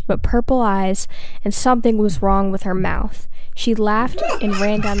blackish but purple eyes, and something was wrong with her mouth. She laughed and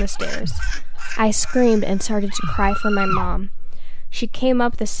ran down the stairs. I screamed and started to cry for my mom. She came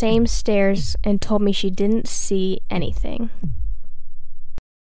up the same stairs and told me she didn't see anything.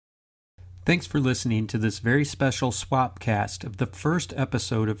 Thanks for listening to this very special swapcast of the first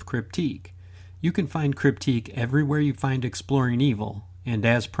episode of Cryptique. You can find Cryptique everywhere you find Exploring Evil, and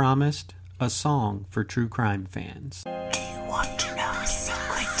as promised, a song for true crime fans. Do you want to know a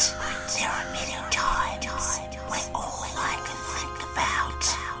secret? There are many times when all I can think about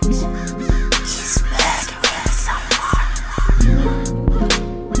is murdering someone. Do you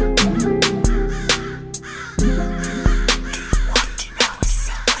want to know a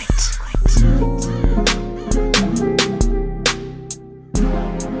secret?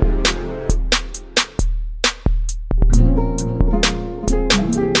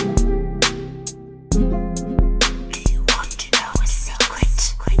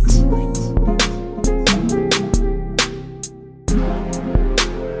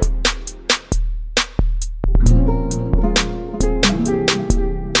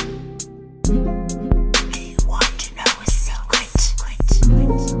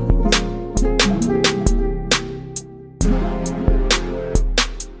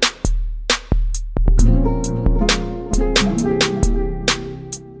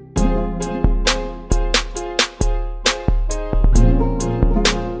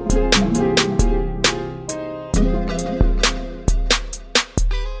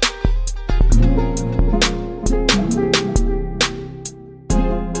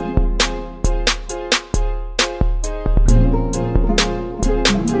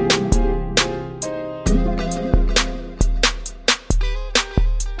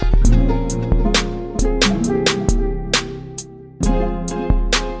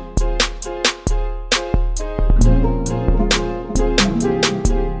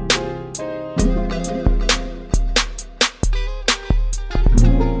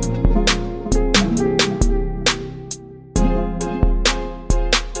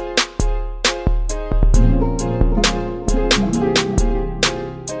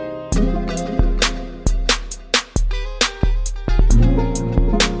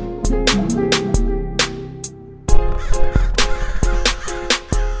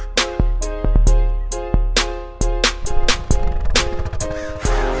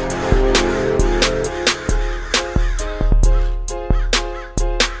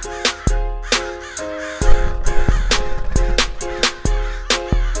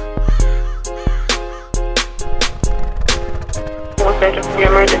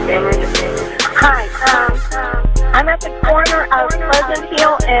 of Pleasant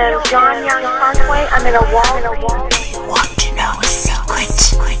Hill and John Young Parkway. I'm in a wall. Want to know a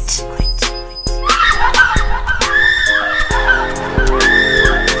secret?